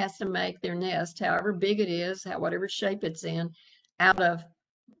dauber has to make their nest, however big it is, whatever shape it's in, out of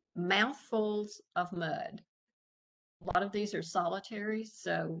mouthfuls of mud. A lot of these are solitary,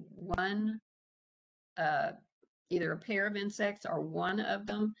 so either a pair of insects or one of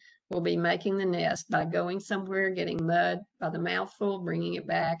them will be making the nest by going somewhere, getting mud by the mouthful, bringing it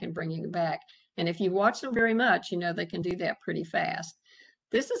back and bringing it back. And if you watch them very much, you know they can do that pretty fast.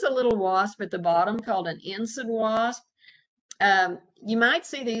 This is a little wasp at the bottom called an ensign wasp. You might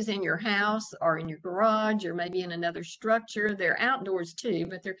see these in your house or in your garage or maybe in another structure. They're outdoors too,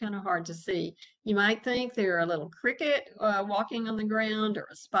 but they're kind of hard to see. You might think they're a little cricket walking on the ground or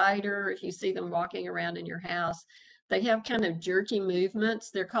a spider if you see them walking around in your house. They have kind of jerky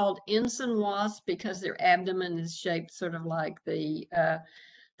movements. They're called ensign wasps because their abdomen is shaped sort of like the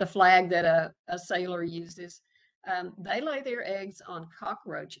flag that a sailor uses. They lay their eggs on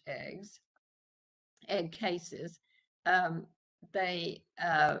cockroach egg cases. They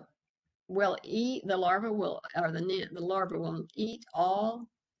will eat, the larva will eat all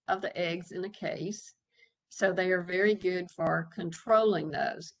of the eggs in a case. So they are very good for controlling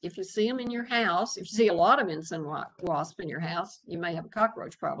those. If you see them in your house, if you see a lot of ensign wasp in your house, you may have a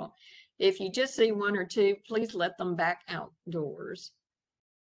cockroach problem. If you just see one or two, please let them back outdoors.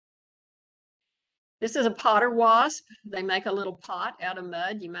 This is a potter wasp. They make a little pot out of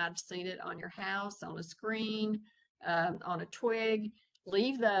mud. You might have seen it on your house, on a screen, on a twig.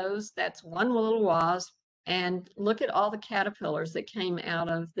 Leave those. That's one little wasp. And look at all the caterpillars that came out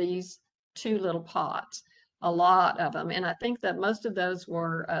of these two little pots. A lot of them. And I think that most of those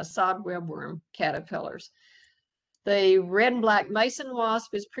were sod webworm caterpillars. The red and black mason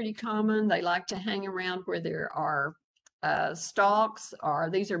wasp is pretty common. They like to hang around where there are stalks, or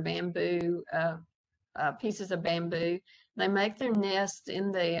these are bamboo, pieces of bamboo. They make their nests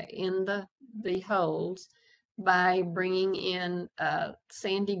in the holes by bringing in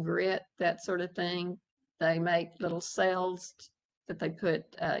sandy grit, that sort of thing. They make little cells that they put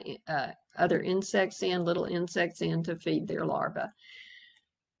other insects in, little insects in to feed their larvae.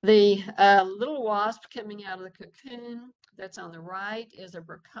 The little wasp coming out of the cocoon that's on the right is a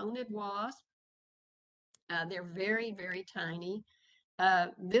braconid wasp. They're very, very tiny.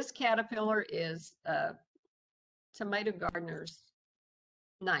 This caterpillar is tomato gardener's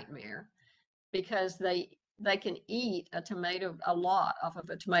nightmare because they can eat a lot off of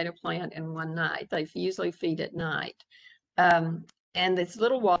a tomato plant in one night. They usually feed at night. And this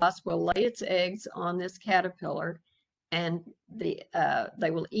little wasp will lay its eggs on this caterpillar, and they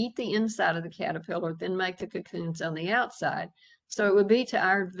will eat the inside of the caterpillar, then make the cocoons on the outside. So it would be to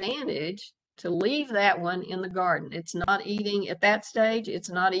our advantage to leave that one in the garden. It's not eating at that stage. It's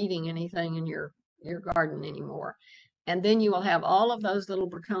not eating anything in your garden anymore. And then you will have all of those little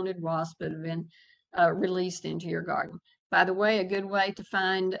braconid wasps that have been released into your garden. By the way, a good way to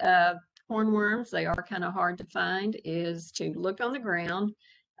find hornworms, they are kind of hard to find, is to look on the ground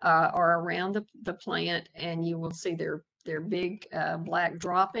or around the plant, and you will see their big black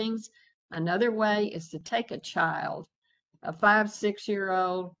droppings. Another way is to take a child, a 5,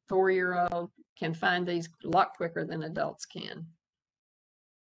 6-year-old, 4-year-old can find these a lot quicker than adults can.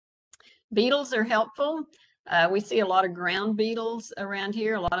 Beetles are helpful. We see a lot of ground beetles around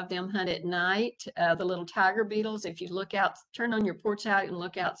here. A lot of them hunt at night. The little tiger beetles, if you look out, turn on your porch light and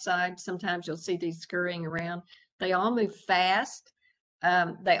look outside, sometimes you'll see these scurrying around. They all move fast.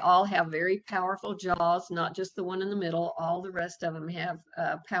 They all have very powerful jaws, not just the one in the middle. All the rest of them have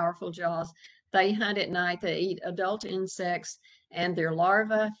powerful jaws. They hunt at night. They eat adult insects and their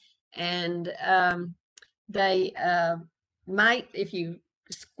larvae. And they might, if you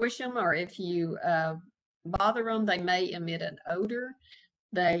squish them or if you bother them, they may emit an odor.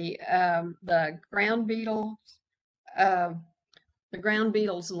 They, the ground beetle's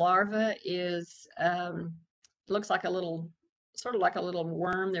larva is, looks like a little, sort of like a little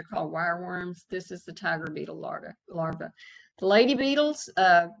worm. They're called wireworms. This is the tiger beetle larva. The lady beetles,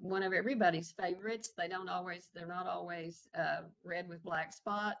 one of everybody's favorites. They're not always red with black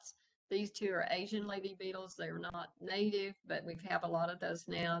spots. These two are Asian lady beetles. They're not native, but we have a lot of those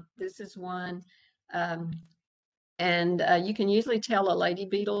now. This is one. And you can usually tell a lady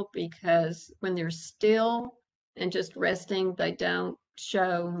beetle because when they're still and just resting, they don't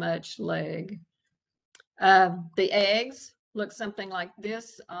show much leg. The eggs look something like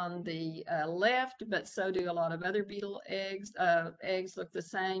this on the left, but so do a lot of other beetle eggs. Eggs look the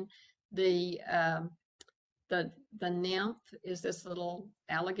same. The nymph is this little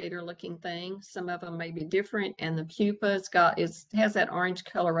alligator-looking thing. Some of them may be different, and the pupa has that orange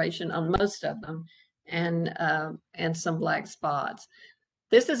coloration on most of them, and some black spots.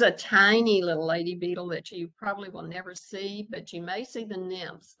 This is a tiny little lady beetle that you probably will never see, but you may see the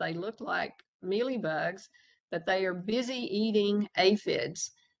nymphs. They look like mealybugs, but they are busy eating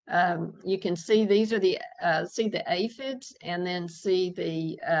aphids. You can see these are the aphids, and then see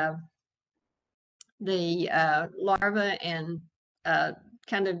the larva, and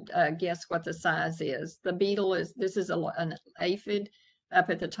kind of guess what the size is. The beetle is, this is an aphid up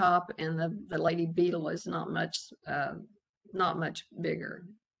at the top, and the lady beetle is not much bigger.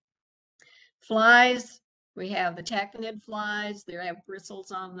 Flies, we have the tachinid flies. They have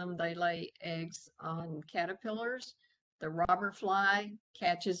bristles on them. They lay eggs on caterpillars. The robber fly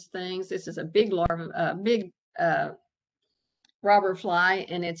catches things. This is a big larva, robber fly,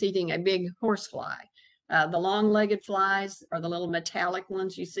 and it's eating a big horse fly. The long-legged flies are the little metallic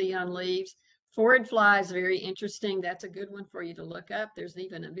ones you see on leaves. Phorid fly is very interesting. That's a good one for you to look up. There's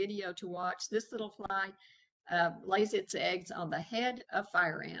even a video to watch. This little fly lays its eggs on the head of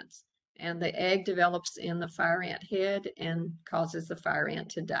fire ants, and the egg develops in the fire ant head and causes the fire ant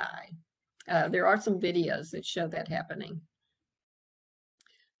to die. There are some videos that show that happening.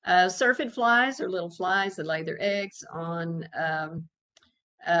 Syrphid flies are little flies that lay their eggs on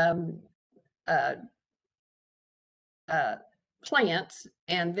plants,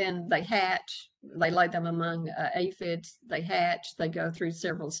 and then they hatch. They lay them among aphids. They hatch. They go through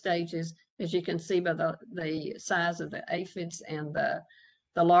several stages. As you can see by the size of the aphids and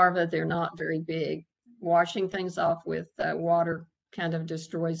the larvae, they're not very big. Washing things off with water kind of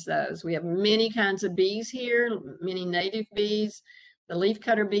destroys those. We have many kinds of bees here, many native bees. The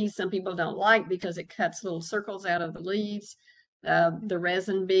leafcutter bee, some people don't like because it cuts little circles out of the leaves. The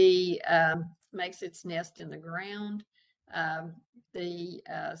resin bee makes its nest in the ground. The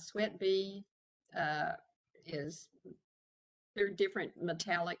sweat bee they're different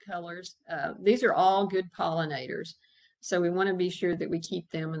metallic colors. These are all good pollinators. So we want to be sure that we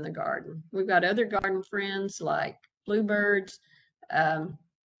keep them in the garden. We've got other garden friends like bluebirds, they're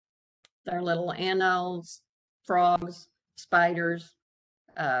little anoles, frogs, spiders,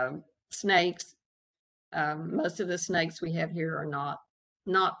 snakes. Most of the snakes we have here are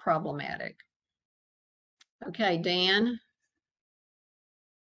not problematic. Okay, Dan.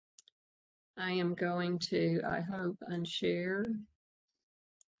 I am going to, I hope, unshare.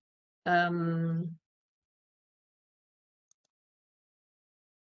 There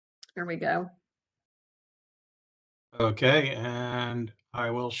we go. Okay, and I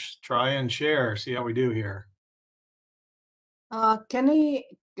will try and share, see how we do here. Can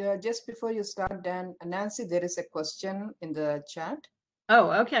just before you start, Dan, Nancy, there is a question in the chat.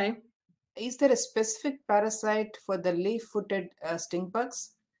 Oh, okay. Is there a specific parasite for the leaf-footed stink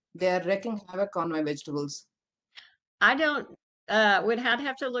bugs? They are wreaking havoc on my vegetables. I don't, would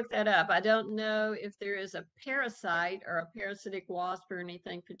have to look that up. I don't know if there is a parasite or a parasitic wasp or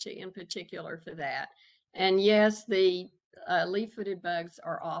anything in particular for that. And yes, the leaf-footed bugs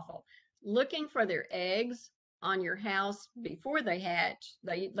are awful. Looking for their eggs on your house before they hatch,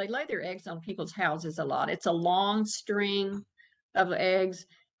 they lay their eggs on people's houses a lot. It's a long string of eggs.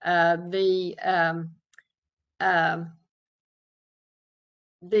 The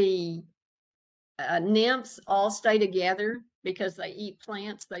nymphs all stay together because they eat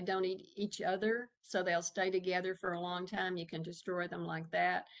plants. They don't eat each other. So they'll stay together for a long time. You can destroy them like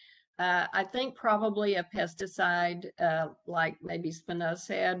that. I think probably a pesticide like maybe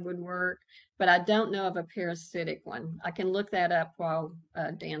spinosad would work, but I don't know of a parasitic one. I can look that up while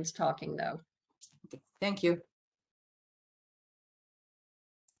Dan's talking though. Okay, thank you.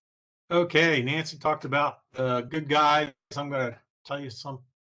 Okay, Nancy talked about good guys. I'm going to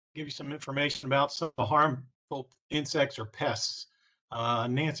give you some information about some of the harmful insects or pests.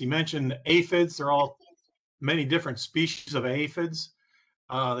 Nancy mentioned aphids. There are all many different species of aphids.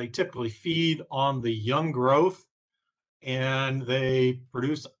 They typically feed on the young growth, and they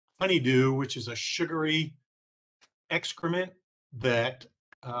produce honeydew, which is a sugary excrement that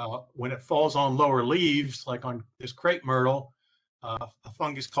when it falls on lower leaves, like on this crepe myrtle, a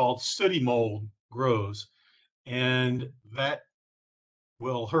fungus called sooty mold grows, and that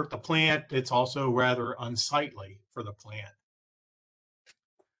will hurt the plant. It's also rather unsightly for the plant.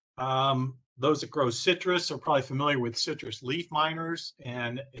 Those that grow citrus are probably familiar with citrus leaf miners,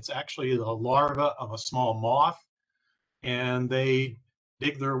 and it's actually the larva of a small moth, and they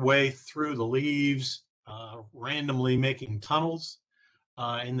dig their way through the leaves, randomly making tunnels,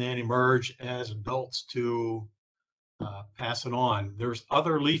 and then emerge as adults to pass it on. There's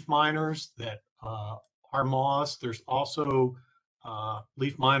other leaf miners that are moths. There's also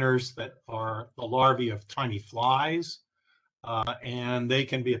leaf miners that are the larvae of tiny flies, and they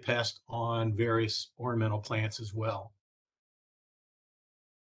can be a pest on various ornamental plants as well.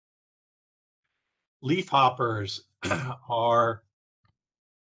 Leaf hoppers are,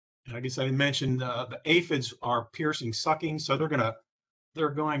 and I guess I mentioned the aphids are piercing sucking, so they're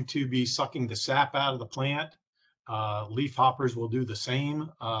going to be sucking the sap out of the plant. Leaf hoppers will do the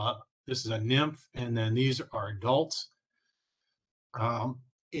same. This is a nymph, and then these are adults.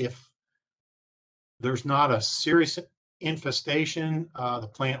 If there's not a serious infestation, the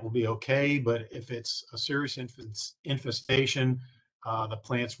plant will be okay. But if it's a serious infestation, the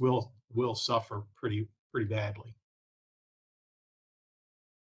plants will suffer pretty badly.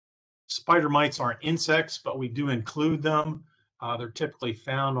 Spider mites aren't insects, but we do include them. They're typically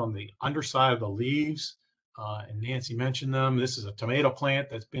found on the underside of the leaves, and Nancy mentioned them. This is a tomato plant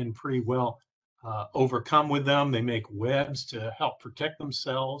that's been pretty well overcome with them. They make webs to help protect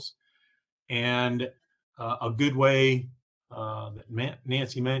themselves. And a good way that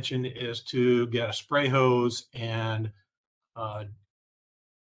Nancy mentioned is to get a spray hose and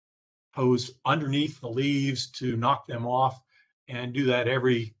hose underneath the leaves to knock them off, and do that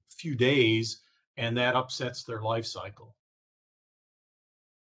every few days, and that upsets their life cycle.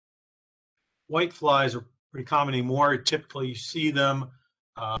 White flies are pretty common anymore. Typically you see them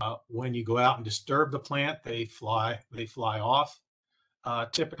when you go out and disturb the plant. They fly off.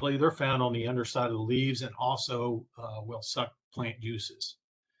 Typically they're found on the underside of the leaves, and also will suck plant juices.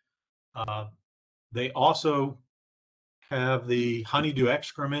 They also have the honeydew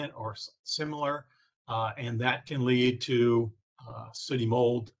excrement or similar, and that can lead to sooty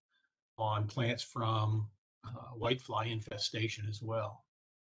mold on plants from whitefly infestation as well.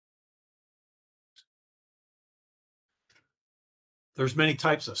 There's many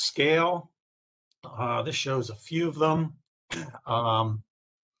types of scale. This shows a few of them.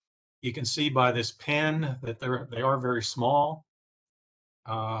 You can see by this pen that they are very small,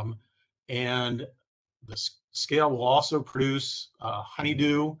 and the scale will also produce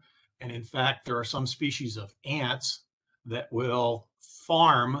honeydew. And in fact, there are some species of ants that will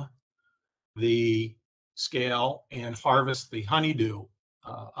farm the scale and harvest the honeydew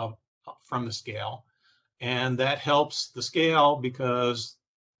from the scale. And that helps the scale because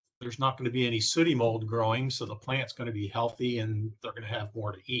there's not going to be any sooty mold growing, so the plant's going to be healthy and they're going to have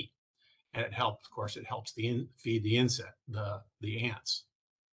more to eat. And it helps, of course, it helps feed the insect, the ants.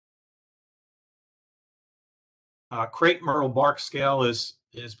 Crepe myrtle bark scale is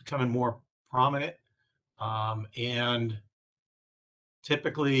becoming more prominent, and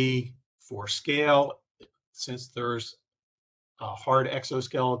typically for scale, since there's hard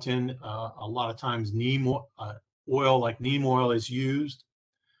exoskeleton. A lot of times neem oil like neem oil is used.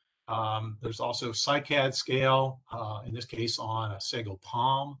 There's also cycad scale, in this case on a sago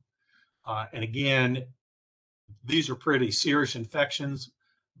palm. And again, these are pretty serious infections,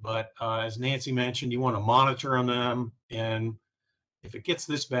 but as Nancy mentioned, you want to monitor on them. And if it gets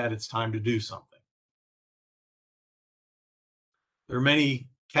this bad, it's time to do something. There are many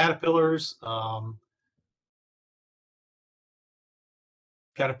caterpillars.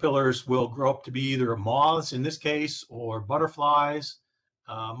 Caterpillars will grow up to be either moths in this case or butterflies.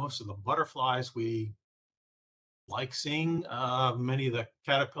 Most of the butterflies we like seeing. Many of the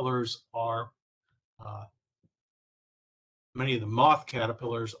caterpillars are, many of the moth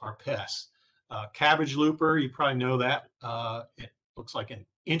caterpillars are pests. Cabbage looper, you probably know that. It looks like an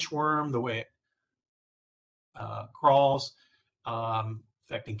inchworm the way it crawls,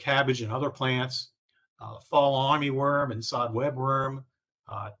 affecting cabbage and other plants. Fall armyworm and sod webworm,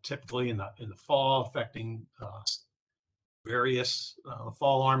 typically in the fall, affecting various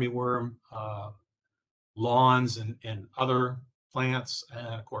fall armyworm, lawns and other plants, and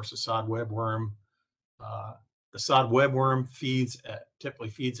of course the sod webworm. The sod webworm typically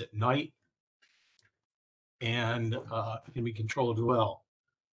feeds at night, and can be controlled as well.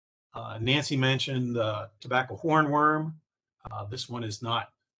 Nancy mentioned the tobacco hornworm. This one is not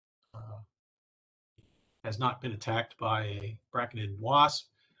has not been attacked by a braconid wasp.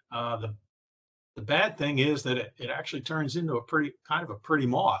 The bad thing is that it actually turns into a pretty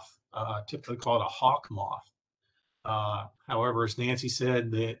moth, typically called a hawk moth. However, as Nancy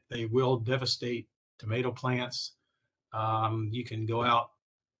said, that they will devastate tomato plants. You can go out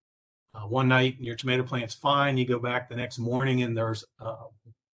one night and your tomato plant's fine. You go back the next morning and there's a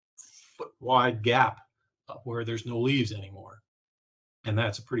foot-wide gap where there's no leaves anymore. And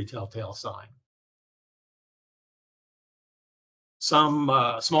that's a pretty telltale sign. Some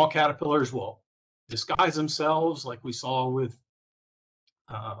small caterpillars will disguise themselves, like we saw with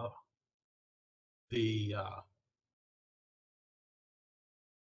the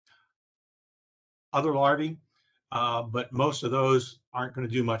other larvae, but most of those aren't going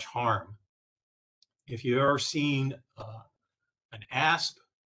to do much harm. If you've ever seen an asp,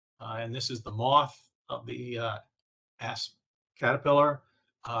 and this is the moth of the asp caterpillar,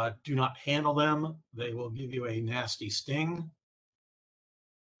 do not handle them. They will give you a nasty sting.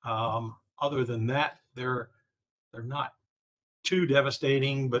 Other than that, they're not too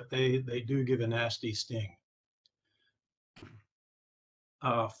devastating, but they do give a nasty sting.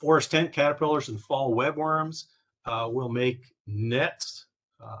 Forest tent caterpillars and fall webworms will make nets,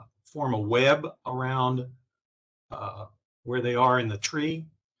 form a web around where they are in the tree.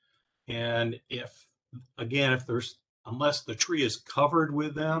 And unless the tree is covered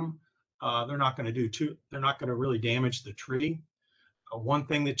with them, they're not going to really damage the tree. One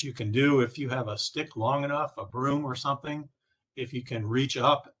thing that you can do, if you have a stick long enough, a broom or something, if you can reach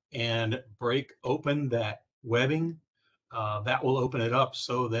up and break open that webbing, that will open it up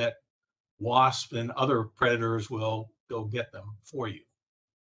so that wasps and other predators will go get them for you.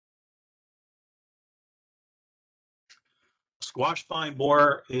 Squash vine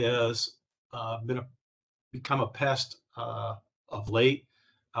borer is become a pest of late.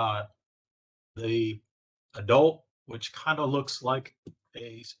 The adult, which kind of looks like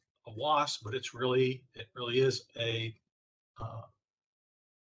a wasp, but it really is a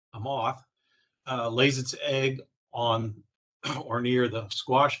moth, lays its egg on or near the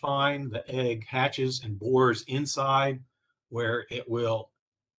squash vine. The egg hatches and bores inside, where it will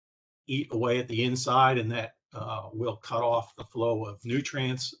eat away at the inside, and that will cut off the flow of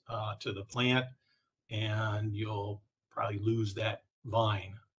nutrients to the plant, and you'll probably lose that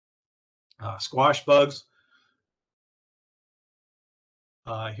vine. Squash bugs.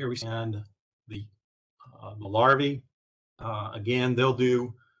 Here we stand the larvae. Again, they'll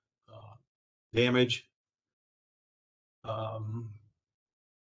do damage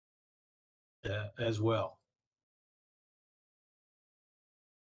as well.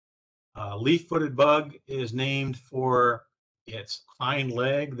 Leaf-footed bug is named for its hind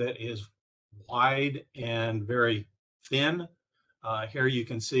leg that is wide and very thin. Here you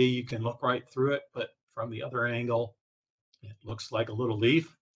can see, you can look right through it, but from the other angle, it looks like a little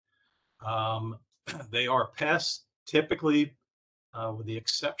leaf. They are pests, typically, with the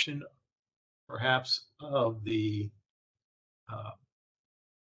exception, perhaps, of the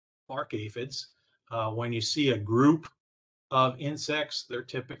bark aphids. When you see a group of insects, they're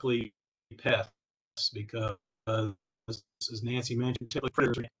typically pests because, as Nancy mentioned, typically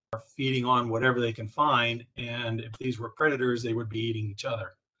predators are feeding on whatever they can find, and if these were predators, they would be eating each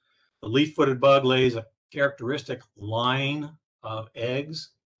other. The leaf-footed bug lays a characteristic line of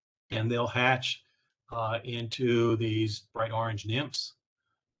eggs, and they'll hatch into these bright orange nymphs,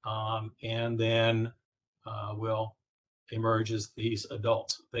 and then will emerge as these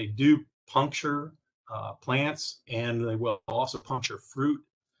adults. They do puncture plants, and they will also puncture fruit,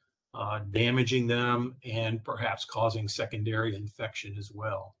 damaging them and perhaps causing secondary infection as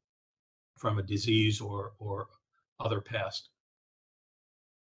well from a disease or other pest.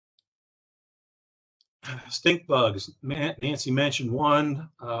 Stink bugs. Nancy mentioned one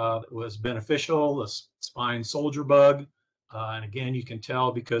that was beneficial, the spine soldier bug. And again, you can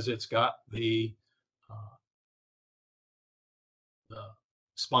tell because it's got the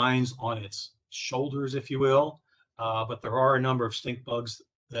spines on its shoulders, if you will. But there are a number of stink bugs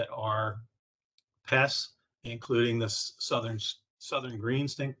that are pests, including the southern green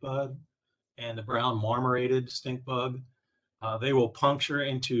stink bug and the brown marmorated stink bug. They will puncture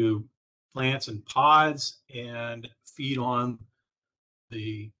into plants and pods and feed on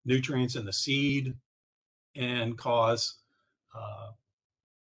the nutrients in the seed and cause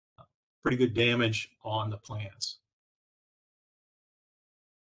pretty good damage on the plants.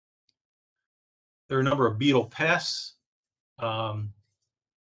 There are a number of beetle pests.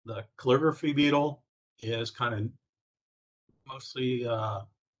 The calligraphy beetle is kind of mostly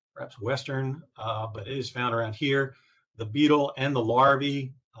perhaps Western, but it is found around here. The beetle and the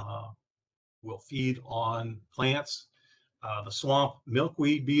larvae will feed on plants. The swamp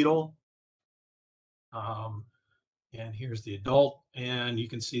milkweed beetle, and here's the adult, and you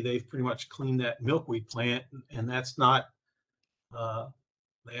can see they've pretty much cleaned that milkweed plant, and that's not,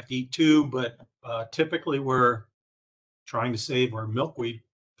 they have to eat too, but typically we're trying to save our milkweed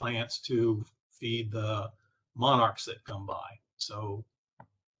plants to feed the monarchs that come by. So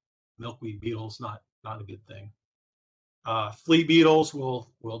milkweed beetles not a good thing. Flea beetles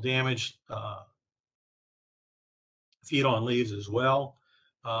will damage, feed on leaves as well.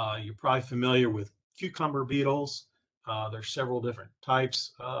 You're probably familiar with cucumber beetles. There's several different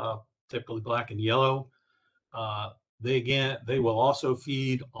types, typically black and yellow. They will also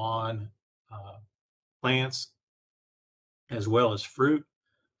feed on plants as well as fruit.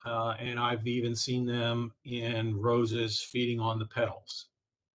 And I've even seen them in roses feeding on the petals.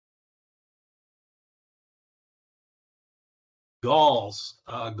 Galls.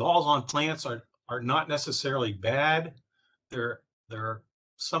 Galls on plants are not necessarily bad. They're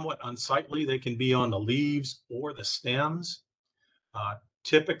somewhat unsightly. They can be on the leaves or the stems.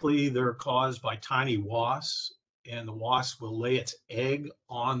 Typically, they're caused by tiny wasps, and the wasp will lay its egg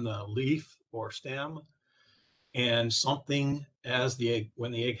on the leaf or stem, and something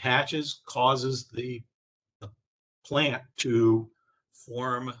when the egg hatches causes the plant to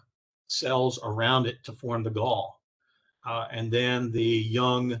form cells around it to form the gall. And then the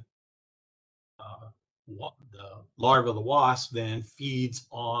young, the larva of the wasp then feeds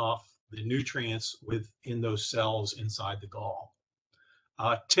off the nutrients within those cells inside the gall.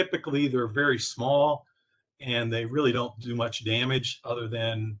 Typically, they're very small and they really don't do much damage other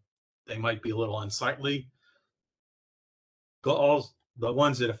than they might be a little unsightly. Galls, the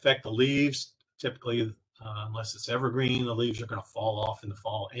ones that affect the leaves, typically, unless it's evergreen, the leaves are going to fall off in the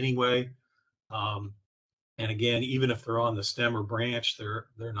fall anyway. And again, even if they're on the stem or branch, they're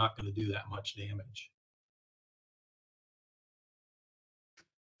not going to do that much damage.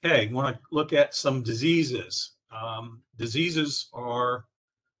 Okay, you want to look at some diseases. Diseases are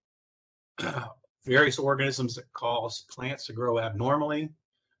various organisms that cause plants to grow abnormally.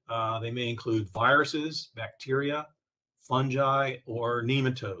 They may include viruses, bacteria, fungi, or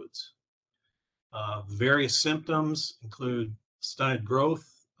nematodes. Various symptoms include stunted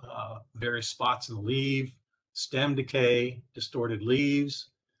growth, various spots in the leaf, stem decay, distorted leaves,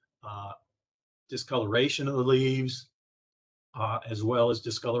 discoloration of the leaves, as well as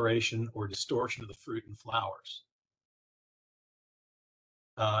discoloration or distortion of the fruit and flowers.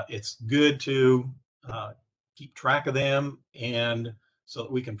 It's good to keep track of them, and so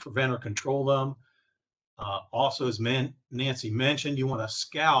that we can prevent or control them. Also, as Nancy mentioned, you want to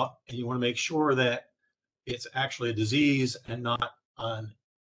scout and you want to make sure that it's actually a disease and not an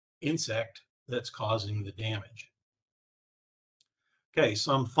insect that's causing the damage. Okay,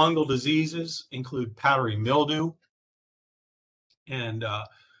 some fungal diseases include powdery mildew. And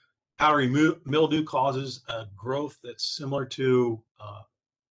powdery mildew causes a growth that's similar to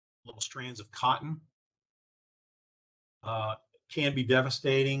little strands of cotton. Can be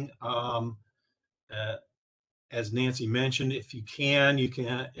devastating. As Nancy mentioned, if you can,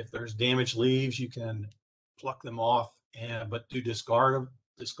 if there's damaged leaves, you can pluck them off, but do discard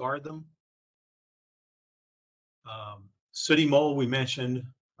them. Sooty mold we mentioned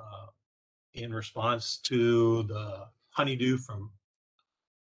in response to the honeydew from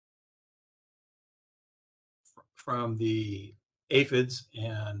the aphids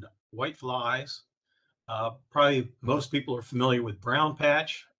and white flies. Probably most people are familiar with brown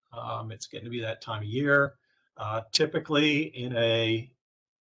patch. It's getting to be that time of year. Typically in a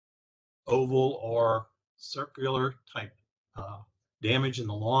oval or circular type damage in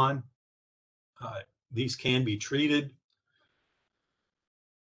the lawn. These can be treated.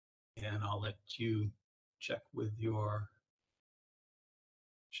 And I'll let you check with the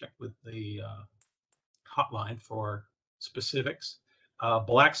hotline for specifics.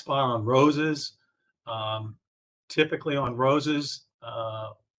 Black spot on roses. Typically on roses,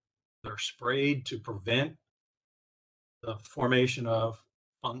 they're sprayed to prevent the formation of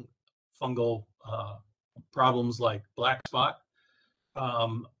fungal problems like black spot.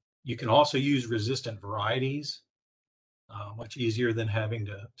 You can also use resistant varieties, much easier than having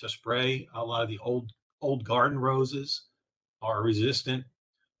to spray. A lot of the old garden roses are resistant,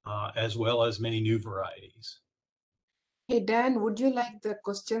 as well as many new varieties. Hey, Dan, would you like the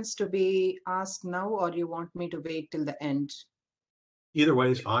questions to be asked now, or you want me to wait till the end? Either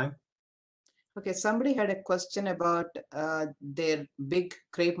way is fine. Okay, somebody had a question about their big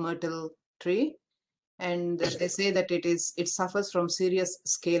crepe myrtle tree, and they say that it suffers from serious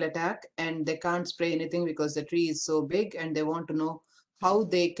scale attack, and they can't spray anything because the tree is so big, and they want to know how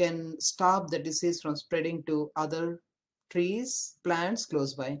they can stop the disease from spreading to other trees, plants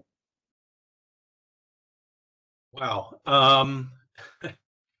close by. Wow.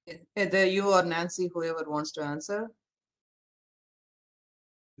 Either you or Nancy, whoever wants to answer.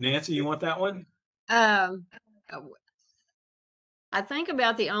 Nancy, you want that one? Um, uh, I think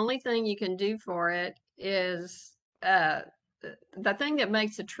about the only thing you can do for it is the thing that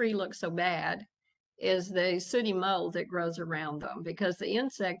makes a tree look so bad is the sooty mold that grows around them, because the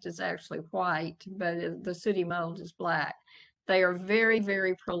insect is actually white, but the sooty mold is black. They are very,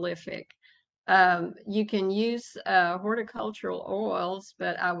 very prolific. You can use horticultural oils,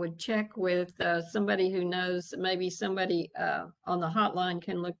 but I would check with somebody who knows. Maybe somebody on the hotline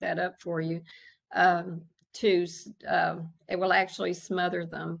can look that up for you. It will actually smother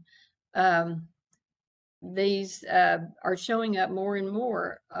them. These are showing up more and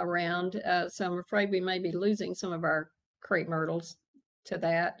more around, so I'm afraid we may be losing some of our crepe myrtles to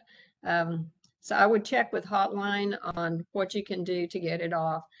that. So I would check with hotline on what you can do to get it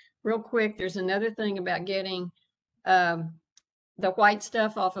off. Real quick, there's another thing about getting the white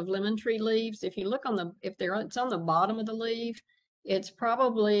stuff off of lemon tree leaves. If you look it's on the bottom of the leaf, it's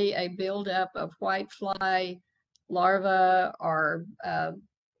probably a buildup of white fly larvae or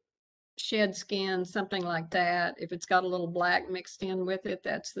shed skin, something like that. If it's got a little black mixed in with it,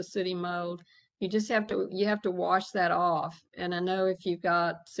 that's the sooty mold. You just have to wash that off. And I know if you've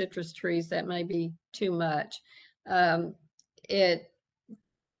got citrus trees, that may be too much.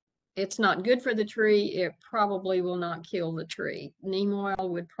 It's not good for the tree. It probably will not kill the tree. Neem oil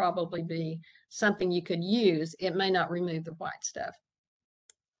would probably be something you could use. It may not remove the white stuff.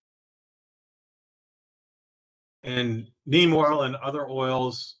 And neem oil and other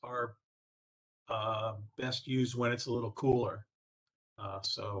oils are best used when it's a little cooler.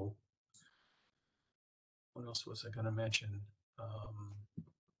 So what else was I going to mention?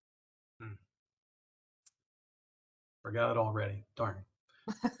 Forgot it already. Darn.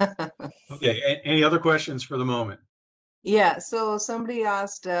 Okay. Any other questions for the moment? Yeah, so somebody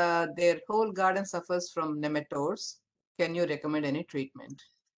asked their whole garden suffers from nematodes. Can you recommend any treatment?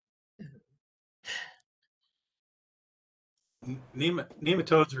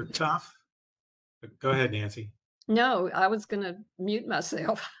 Nematodes are tough. Go ahead, Nancy. No, I was going to mute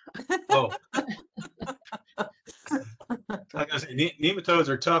myself. Oh. Like I said, nematodes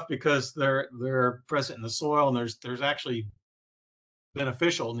are tough because they're present in the soil, and there's actually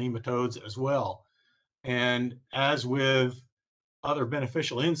beneficial nematodes as well. And as with other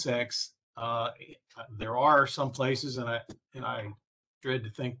beneficial insects, there are some places, and I dread to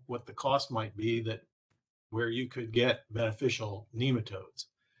think what the cost might be, that where you could get beneficial nematodes.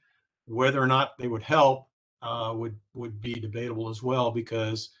 Whether or not they would help would be debatable as well,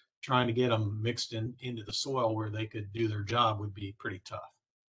 because trying to get them mixed into the soil where they could do their job would be pretty tough.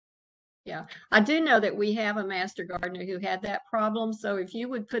 Yeah, I do know that we have a master gardener who had that problem. So if you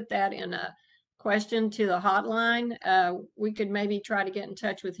would put that in a question to the hotline, we could maybe try to get in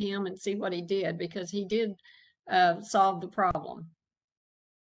touch with him and see what he did, because he did solve the problem.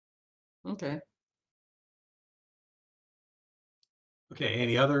 Okay. Okay,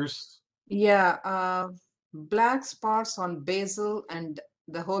 any others? Yeah, black spots on basil and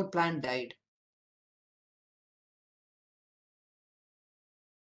the whole plant died.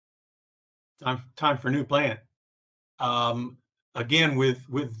 Time for new plant. Again,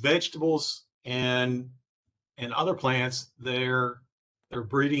 with vegetables and other plants, they're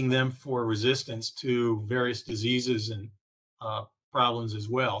breeding them for resistance to various diseases and problems as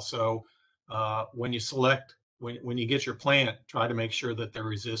well. So when you select, when you get your plant, try to make sure that they're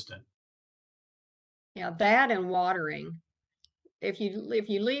resistant. Yeah, that and watering. If you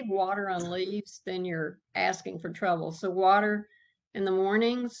leave water on leaves, then you're asking for trouble. So water in the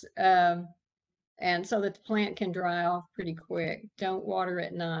mornings, and so that the plant can dry off pretty quick. Don't water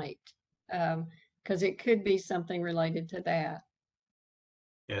at night, because it could be something related to that.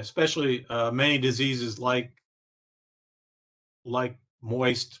 Yeah, especially many diseases like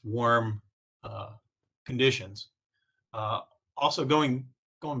moist, warm conditions. Also, going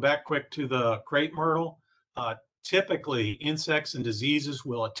back quick to the crepe myrtle, typically insects and diseases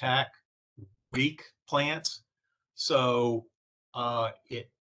will attack weak plants. So it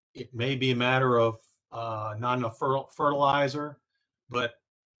may be a matter of not enough fertilizer, but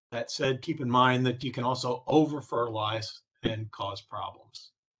that said, keep in mind that you can also over fertilize and cause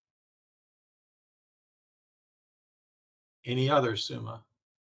problems. Any others, Suma?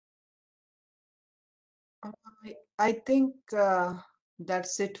 I think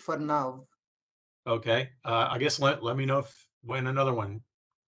that's it for now. Okay, I guess let me know when another one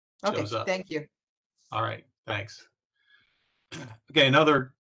Okay, shows up. thank you. All right, thanks. Okay,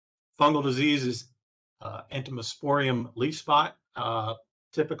 another fungal disease is entomosporium leaf spot,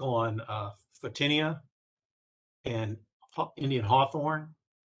 typical on Photinia and Indian hawthorn.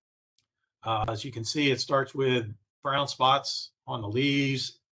 As you can see, it starts with brown spots on the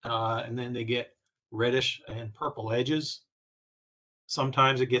leaves, and then they get reddish and purple edges.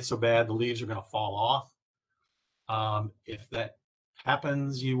 Sometimes it gets so bad the leaves are going to fall off. If that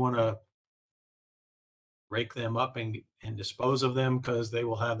happens, you want to rake them up and dispose of them, because they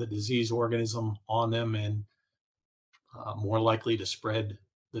will have the disease organism on them and more likely to spread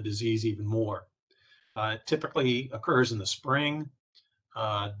the disease even more. It typically occurs in the spring.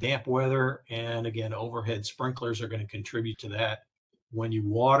 Damp weather and again overhead sprinklers are going to contribute to that. When you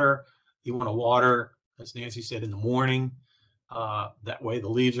water, you want to water, as Nancy said, in the morning. That way the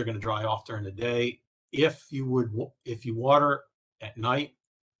leaves are going to dry off during the day. If you water at night,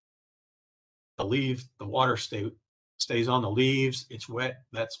 the water stays on the leaves. It's wet.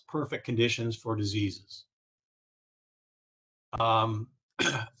 That's perfect conditions for diseases.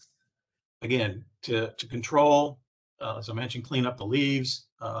 Again, to control, as I mentioned, clean up the leaves.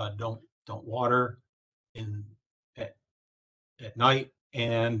 Don't water at night.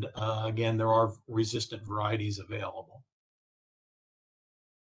 And again, there are resistant varieties available.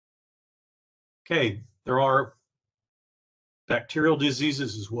 Okay, there are bacterial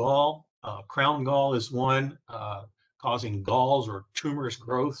diseases as well. Crown gall is one, causing galls or tumorous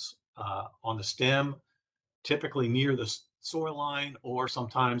growths on the stem, typically near the soil line or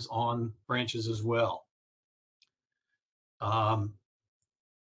sometimes on branches as well.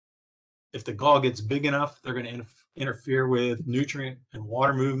 If the gall gets big enough, they're going to interfere with nutrient and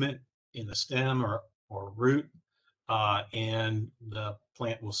water movement in the stem or root, and the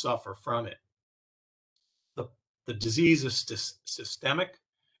plant will suffer from it. The disease is systemic,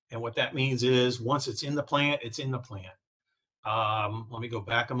 and what that means is once it's in the plant, it's in the plant. Let me go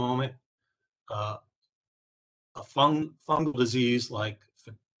back a moment. A fungal disease like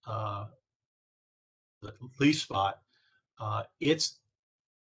the leaf spot, it's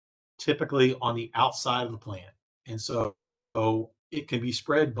typically on the outside of the plant. And so it can be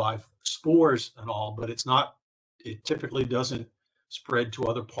spread by spores and all, but it typically doesn't spread to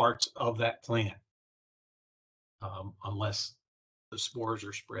other parts of that plant unless the spores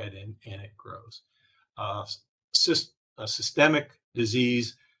are spread and it grows. A systemic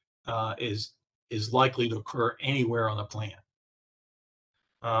disease is likely to occur anywhere on the plant.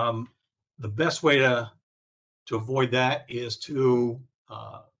 The best way to avoid that is to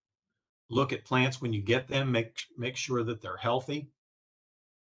look at plants when you get them, make sure that they're healthy.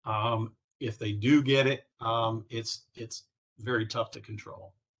 If they do get it, it's very tough to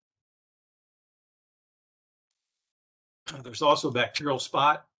control. There's also a bacterial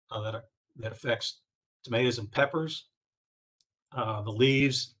spot that affects tomatoes and peppers. The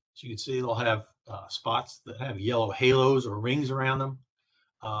leaves, as you can see, they'll have spots that have yellow halos or rings around them.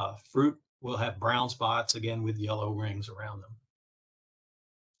 Fruit will have brown spots, again, with yellow rings around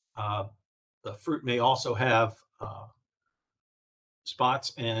them. The fruit may also have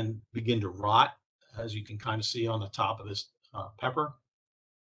spots and begin to rot, as you can kind of see on the top of this pepper.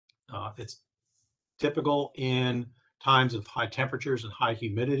 It's typical in times of high temperatures and high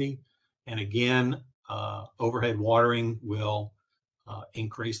humidity. And again, overhead watering will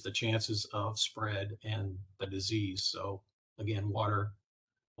increase the chances of spread and the disease. So again, water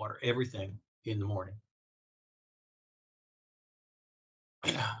everything in the morning.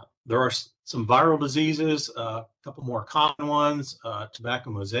 There are some viral diseases, a couple more common ones. Tobacco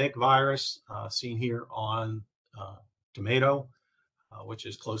mosaic virus, seen here on tomato, which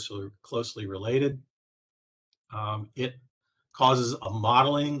is closely related. It causes a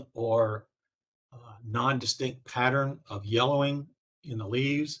mottling or non-distinct pattern of yellowing in the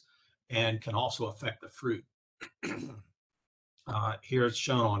leaves and can also affect the fruit. Here it's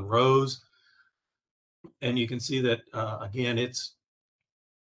shown on rose, and you can see that again, it's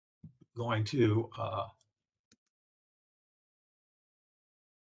going to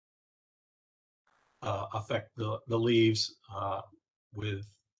affect the leaves with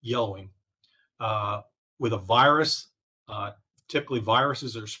yellowing. With a virus, typically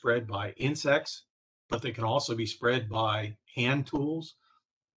viruses are spread by insects, but they can also be spread by hand tools.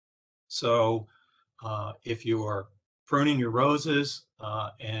 So if you are pruning your roses,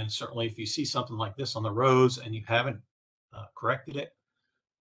 and certainly if you see something like this on the rose and you haven't corrected it,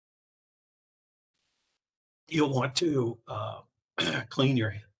 you'll want to clean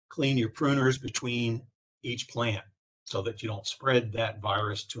your pruners between each plant so that you don't spread that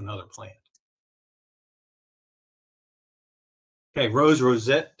virus to another plant. Okay, rose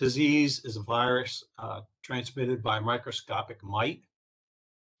rosette disease is a virus transmitted by microscopic mite.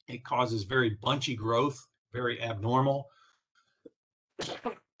 It causes very bunchy growth, very abnormal.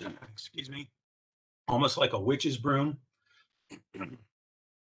 Excuse me, almost like a witch's broom.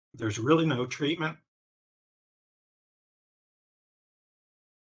 There's really no treatment.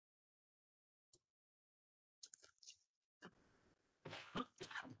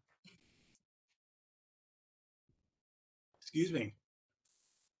 Excuse me.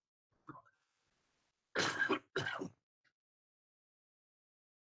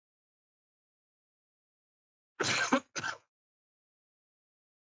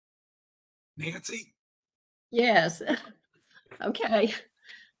 Nancy? Yes. Okay.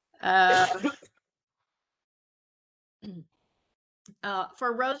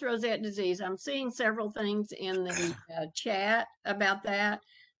 For rose rosette disease, I'm seeing several things in the chat about that.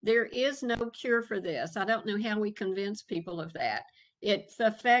 There is no cure for this. I don't know how we convince people of that. It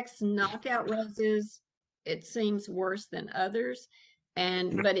affects knockout roses. It seems worse than others,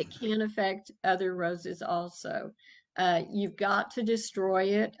 but it can affect other roses also. You've got to destroy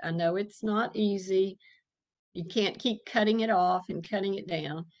it. I know it's not easy. You can't keep cutting it off and cutting it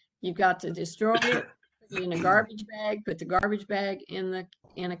down. You've got to destroy it, put it in a garbage bag, put the garbage bag in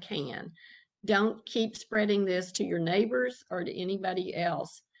a can. Don't keep spreading this to your neighbors or to anybody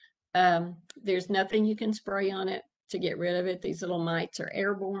else. There's nothing you can spray on it to get rid of it. These little mites are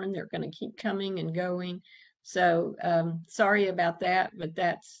airborne. They're going to keep coming and going. So sorry about that, but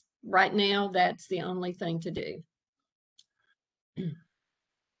right now, that's the only thing to do.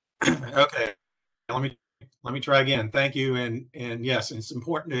 Okay, let me try again. Thank you. And yes, it's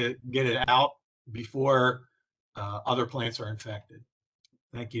important to get it out before other plants are infected.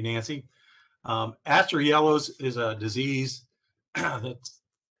 Thank you, Nancy. Aster yellows is a disease that's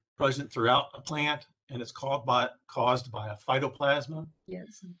present throughout a plant, and it's caused by a phytoplasma.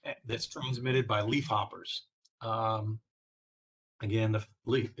 Yes. That's transmitted by leafhoppers. Again,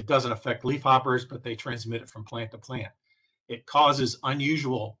 it doesn't affect leafhoppers, but they transmit it from plant to plant. It causes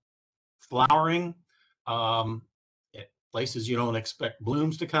unusual flowering. Places you don't expect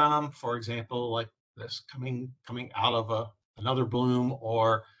blooms to come, for example, like this coming out of another bloom,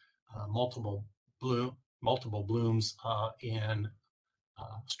 or multiple blooms in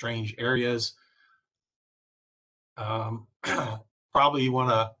strange areas. Probably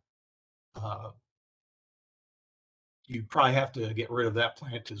you probably have to get rid of that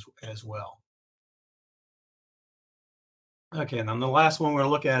plant as well. Okay, and then the last one we're going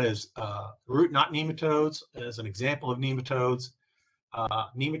to look at is root knot nematodes as an example of nematodes.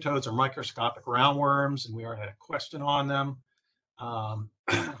 Nematodes are microscopic roundworms, and we already had a question on them.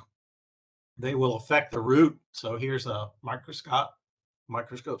 They will affect the root. So here's a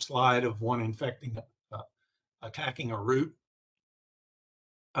microscope slide of one attacking a root.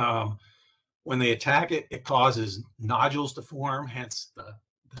 When they attack it, it causes nodules to form, hence the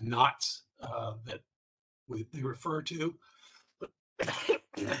knots that they refer to.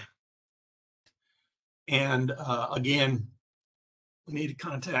 And again, we need to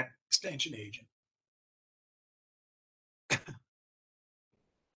contact extension agent.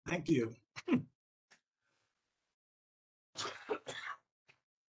 Thank you.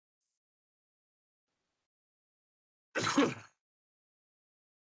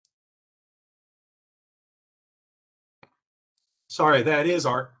 Sorry, that is,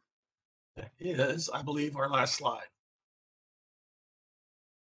 I believe, our last slide.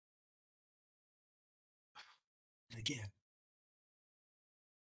 Again.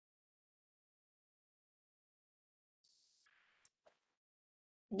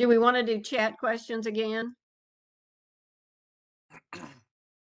 Do we want to do chat questions again?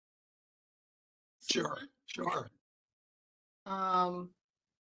 Sure, sure. Um,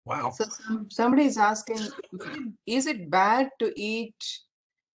 Wow. so somebody is asking, is it bad to eat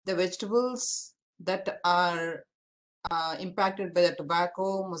the vegetables that are impacted by the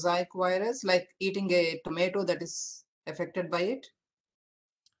tobacco mosaic virus, like eating a tomato that is affected by it?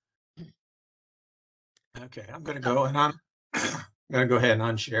 Okay, I'm gonna go and I'm gonna go ahead and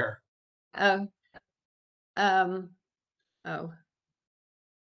unshare. Oh, oh,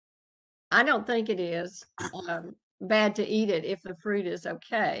 I don't think it is bad to eat it if the fruit is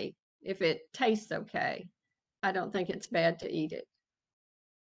okay, if it tastes okay. I don't think it's bad to eat it.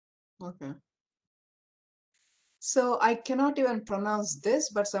 Okay. So I cannot even pronounce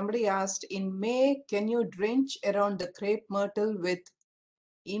this, but somebody asked, in May, can you drench around the crepe myrtle with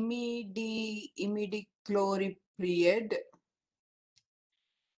imidacloprid?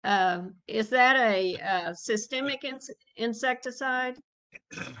 Is that a systemic insecticide?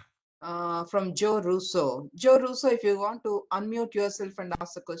 From Joe Russo. Joe Russo, if you want to unmute yourself and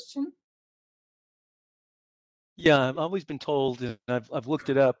ask the question. Yeah, I've always been told, and I've looked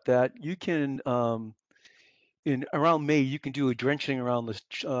it up, that you can in around May you can do a drenching around the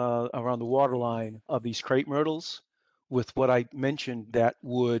water line of these crepe myrtles with what I mentioned that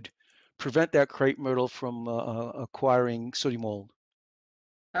would prevent that crepe myrtle from acquiring sooty mold.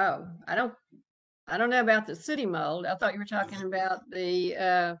 Oh, I don't know about the sooty mold. I thought you were talking about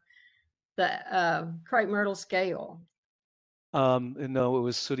the crepe myrtle scale. And no, it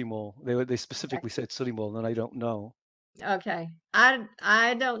was sooty mold. They specifically said sooty mold, and I don't know. Okay, I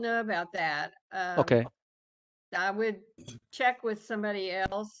don't know about that. Okay, I would check with somebody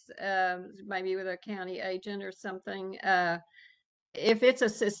else, maybe with a county agent or something. If it's a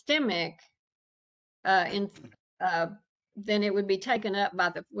systemic, then it would be taken up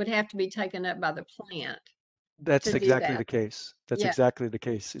by would have to be taken up by the plant that's to do exactly that. the case. That's Yeah. exactly the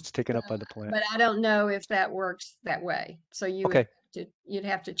case. It's taken up by the plant. But I don't know if that works that way. So Okay, you'd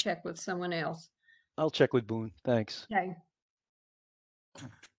have to check with someone else. I'll check with Boone. Thanks. Okay.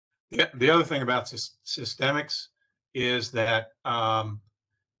 Yeah, the other thing about systemics is that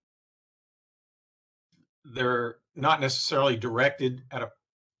they're not necessarily directed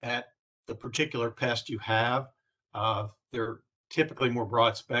at the particular pest you have. They're typically more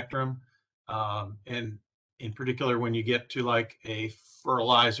broad spectrum, and in particular when you get to like a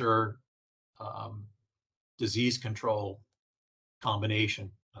fertilizer disease control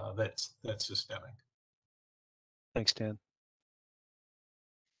combination, that's systemic. Thanks, Dan.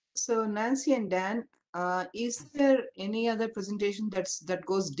 So Nancy and Dan, is there any other presentation that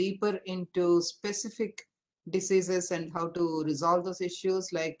goes deeper into specific diseases and how to resolve those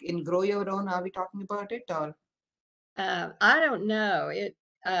issues? Like in Grow Your Own, are we talking about it or? I don't know.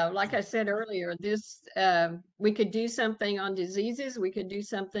 Like I said earlier, we could do something on diseases. We could do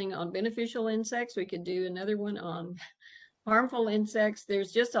something on beneficial insects. We could do another one on harmful insects.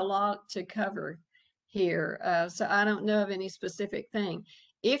 There's just a lot to cover here. So I don't know of any specific thing.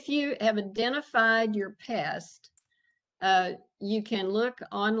 If you have identified your pest, you can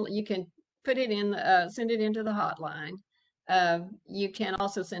you can put it in, send it into the hotline. You can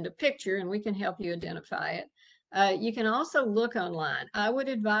also send a picture and we can help you identify it. You can also look online. I would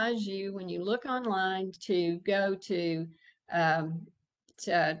advise you when you look online to go to TAMU,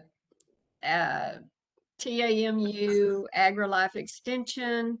 AgriLife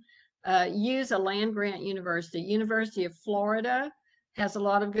Extension, use a land grant university. University of Florida has a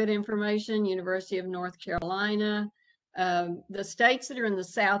lot of good information, University of North Carolina. The states that are in the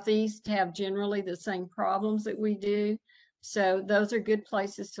Southeast have generally the same problems that we do. So those are good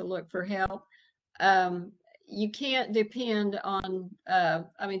places to look for help. You can't depend on, I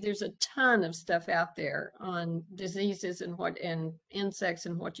mean, there's a ton of stuff out there on diseases and insects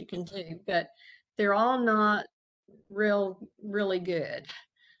and what you can do, but they're all not really good.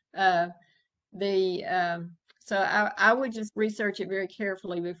 So I would just research it very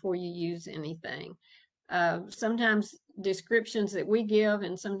carefully before you use anything. Sometimes descriptions that we give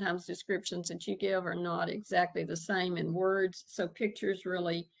and sometimes descriptions that you give are not exactly the same in words. So pictures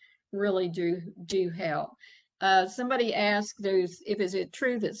really do help. Somebody asked, is it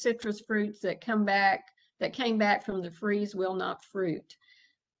true that citrus fruits that came back from the freeze will not fruit?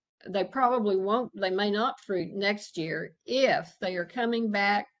 They probably won't, they may not fruit next year if they are coming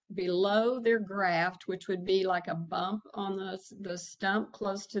back below their graft, which would be like a bump on the stump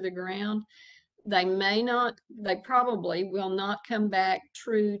close to the ground, they probably will not come back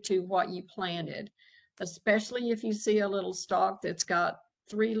true to what you planted, especially if you see a little stalk that's got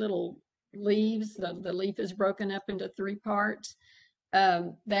 3 little leaves. The leaf is broken up into 3 parts.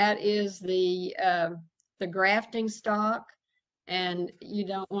 That is the grafting stalk, and you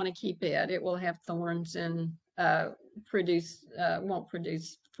don't want to keep it. It will have thorns and won't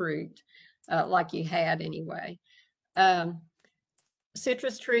produce fruit like you had anyway.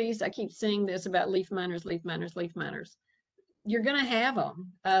 Citrus trees, I keep seeing this about leaf miners, leaf miners, leaf miners. You're going to have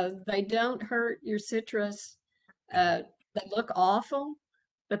them. They don't hurt your citrus. They look awful,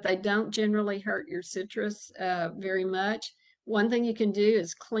 but they don't generally hurt your citrus very much. One thing you can do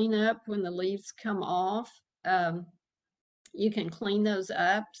is clean up when the leaves come off. You can clean those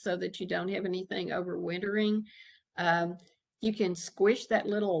up so that you don't have anything overwintering. You can squish that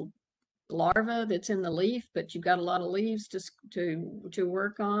little larva that's in the leaf, but you've got a lot of leaves to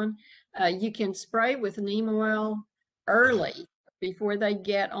work on. You can spray with neem oil early before they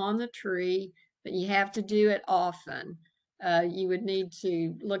get on the tree, but you have to do it often. You would need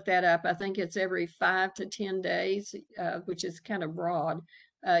to look that up. I think it's every 5 to 10 days, which is kind of broad.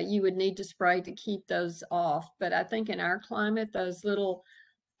 You would need to spray to keep those off. But I think in our climate, those little,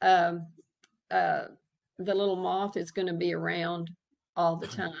 the little moth is going to be around all the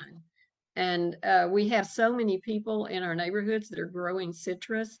time. And we have so many people in our neighborhoods that are growing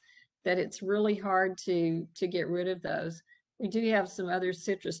citrus that it's really hard to get rid of those. We do have some other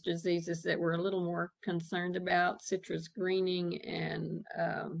citrus diseases that we're a little more concerned about, citrus greening and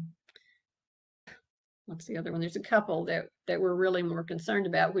what's the other one? There's a couple that we're really more concerned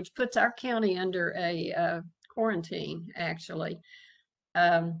about, which puts our county under a quarantine, actually,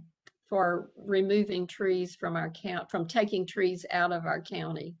 for removing trees from our county, from taking trees out of our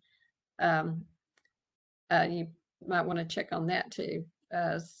county. You might want to check on that too.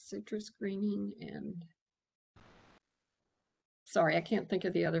 Citrus greening and sorry, I can't think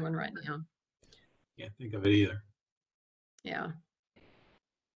of the other one right now. Can't think of it either. Yeah.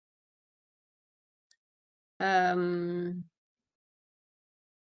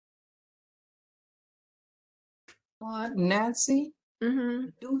 Nancy, Mm-hmm.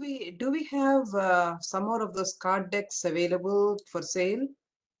 do we have some more of those card decks available for sale?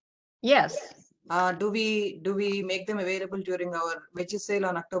 Yes. Do we make them available during our veggie sale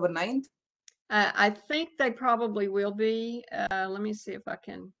on October 9th? I think they probably will be. Let me see if I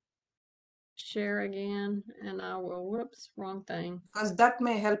can share again, and I will, whoops, wrong thing. Because that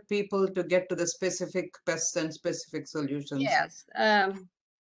may help people to get to the specific pests and specific solutions. Yes,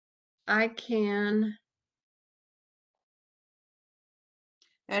 I can.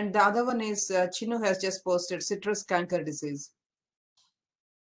 And the other one is Chinu has just posted citrus canker disease.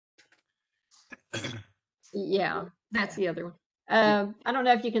 Yeah, that's the other one. I don't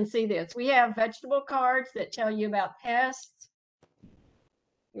know if you can see this. We have vegetable cards that tell you about pests.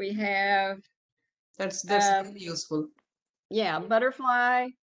 We have That's really useful. yeah, butterfly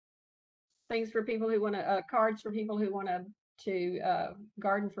things for people who want to cards for people who want to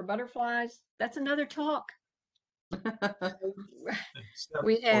garden for butterflies. That's another talk.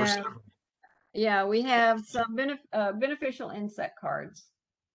 We have yeah, we have some beneficial insect cards,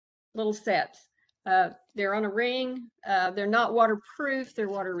 little sets. They're on a ring. They're not waterproof. They're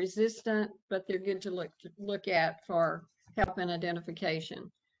water resistant, but they're good to look at for help and identification.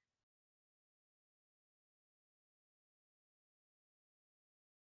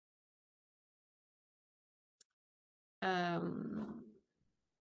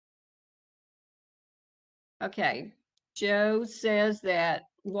 Okay, Joe says that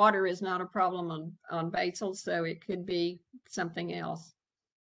water is not a problem on basil, so it could be something else.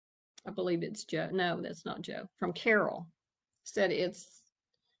 I believe it's Joe. No, that's not Joe. From Carol said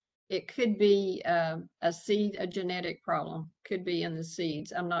it could be a genetic problem. Could be in the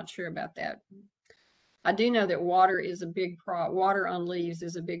seeds. I'm not sure about that. I do know that water is a big water on leaves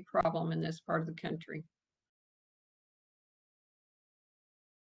is a big problem in this part of the country.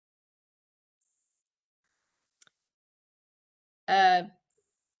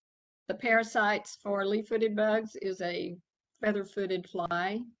 The parasites for leaf-footed bugs is a feather-footed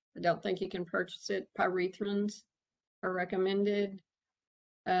fly. I don't think you can purchase it. Pyrethrins are recommended.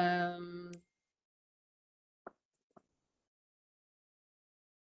 And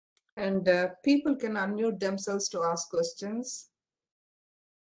people can unmute themselves to ask questions.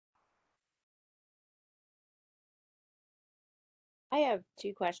 I have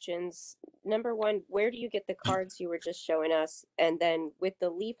 2 questions. Number one, where do you get the cards you were just showing us? And then with the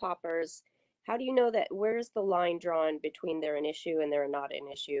leaf hoppers, how do you know that, where's the line drawn between they're an issue and they're not an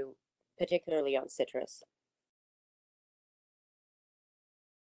issue, particularly on citrus?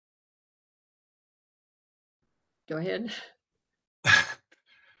 Go ahead.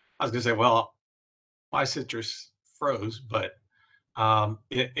 I was gonna say, well, my citrus froze, but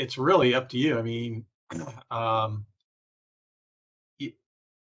it's really up to you. I mean, um, you,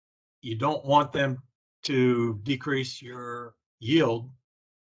 you don't want them to decrease your yield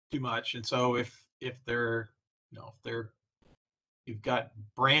too much. And so if they're, if they're, you've got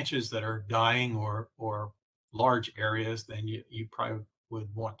branches that are dying or large areas, then you probably would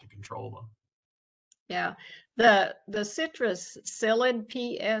want to control them. Yeah, the citrus psyllid,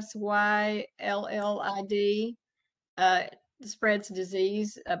 PSYLLID, spreads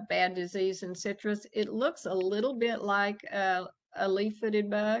disease, a bad disease in citrus. It looks a little bit like a leaf-footed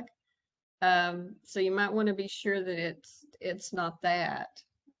bug, so you might want to be sure that it's not that.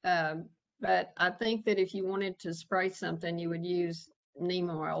 But I think that if you wanted to spray something, you would use neem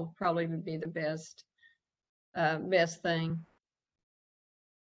oil. Probably would be the best thing.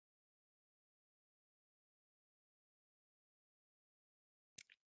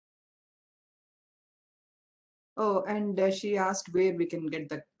 Oh, and she asked where we can get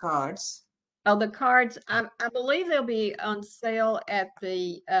the cards. Oh, the cards, I believe they'll be on sale at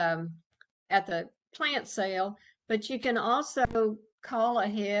the plant sale, but you can also call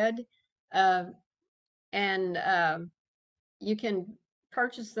ahead and you can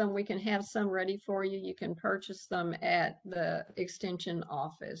purchase them. We can have some ready for you. You can purchase them at the extension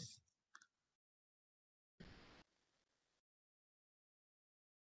office.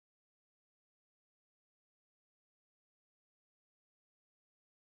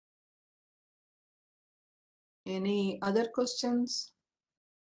 Any other questions?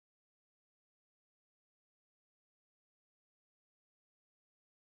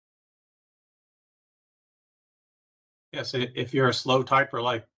 Yes, if you're a slow typer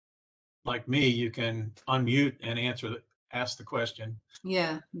like me, you can unmute and ask the question.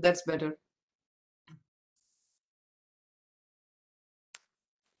 Yeah, that's better.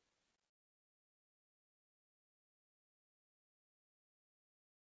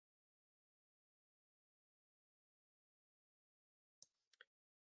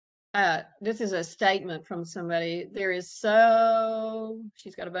 This is a statement from somebody. There is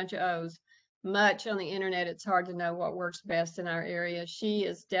she's got a bunch of O's, much on the internet. It's hard to know what works best in our area. She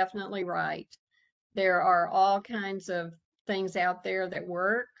is definitely right. There are all kinds of things out there that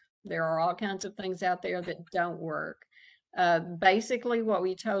work. There are all kinds of things out there that don't work. Basically, what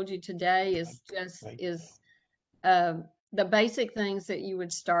we told you today is the basic things that you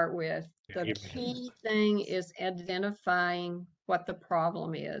would start with. The key thing is identifying what the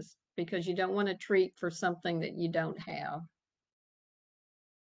problem is, because you don't want to treat for something that you don't have.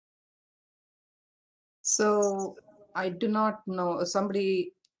 So I do not know,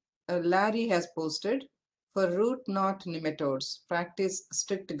 somebody, Larry has posted, for root knot nematodes, practice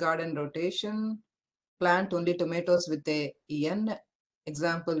strict garden rotation, plant only tomatoes with a N,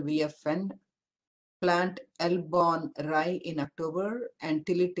 example VFN, plant Elbon rye in October and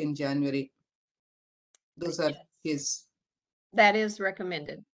till it in January. Those are his. That is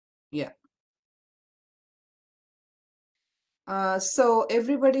recommended. Yeah. So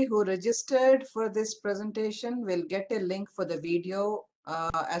everybody who registered for this presentation will get a link for the video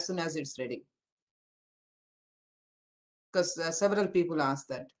as soon as it's ready. Because several people asked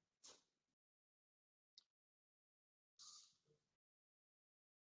that.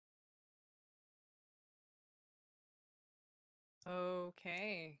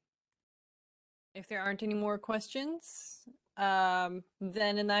 Okay. If there aren't any more questions, then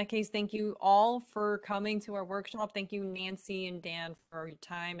in that case, thank you all for coming to our workshop. Thank you, Nancy and Dan, for your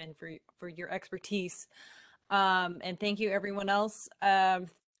time and for your expertise. And thank you, everyone else.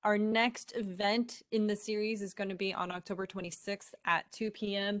 Our next event in the series is going to be on October 26th at 2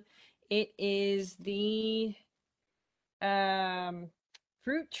 p.m. It is the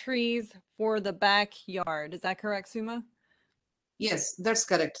fruit trees for the backyard. Is that correct, Suma? Yes, that's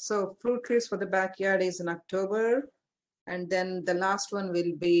correct. So fruit trees for the backyard is in October. And then the last one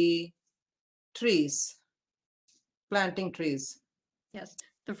will be trees, planting trees. Yes,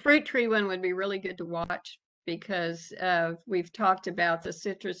 the fruit tree one would be really good to watch, because we've talked about the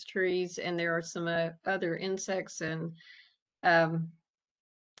citrus trees, and there are some other insects and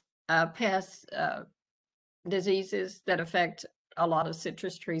pests, diseases that affect a lot of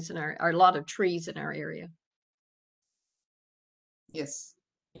citrus trees or a lot of trees in our area. Yes.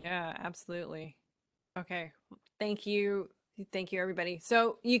 Yeah, absolutely. Okay. Thank you. Thank you, everybody.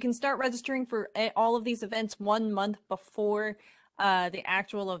 So you can start registering for all of these events 1 month before the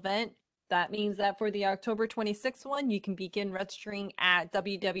actual event. that means that for the October 26th one, you can begin registering at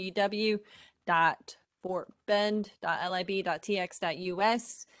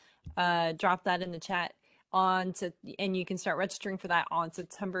www.fortbend.lib.tx.us. Drop that in the chat and you can start registering for that on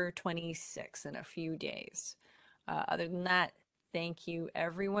September 26th in a few days. Other than that, thank you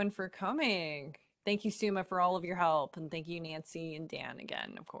everyone for coming. Thank you, Suma, for all of your help. And thank you, Nancy and Dan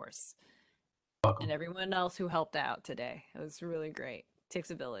again, of course. Welcome. And everyone else who helped out today. It was really great.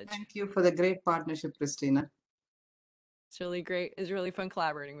 Takes a village. Thank you for the great partnership, Christina. It's really great. It's really fun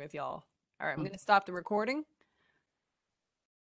collaborating with y'all. All right, I'm going to stop the recording.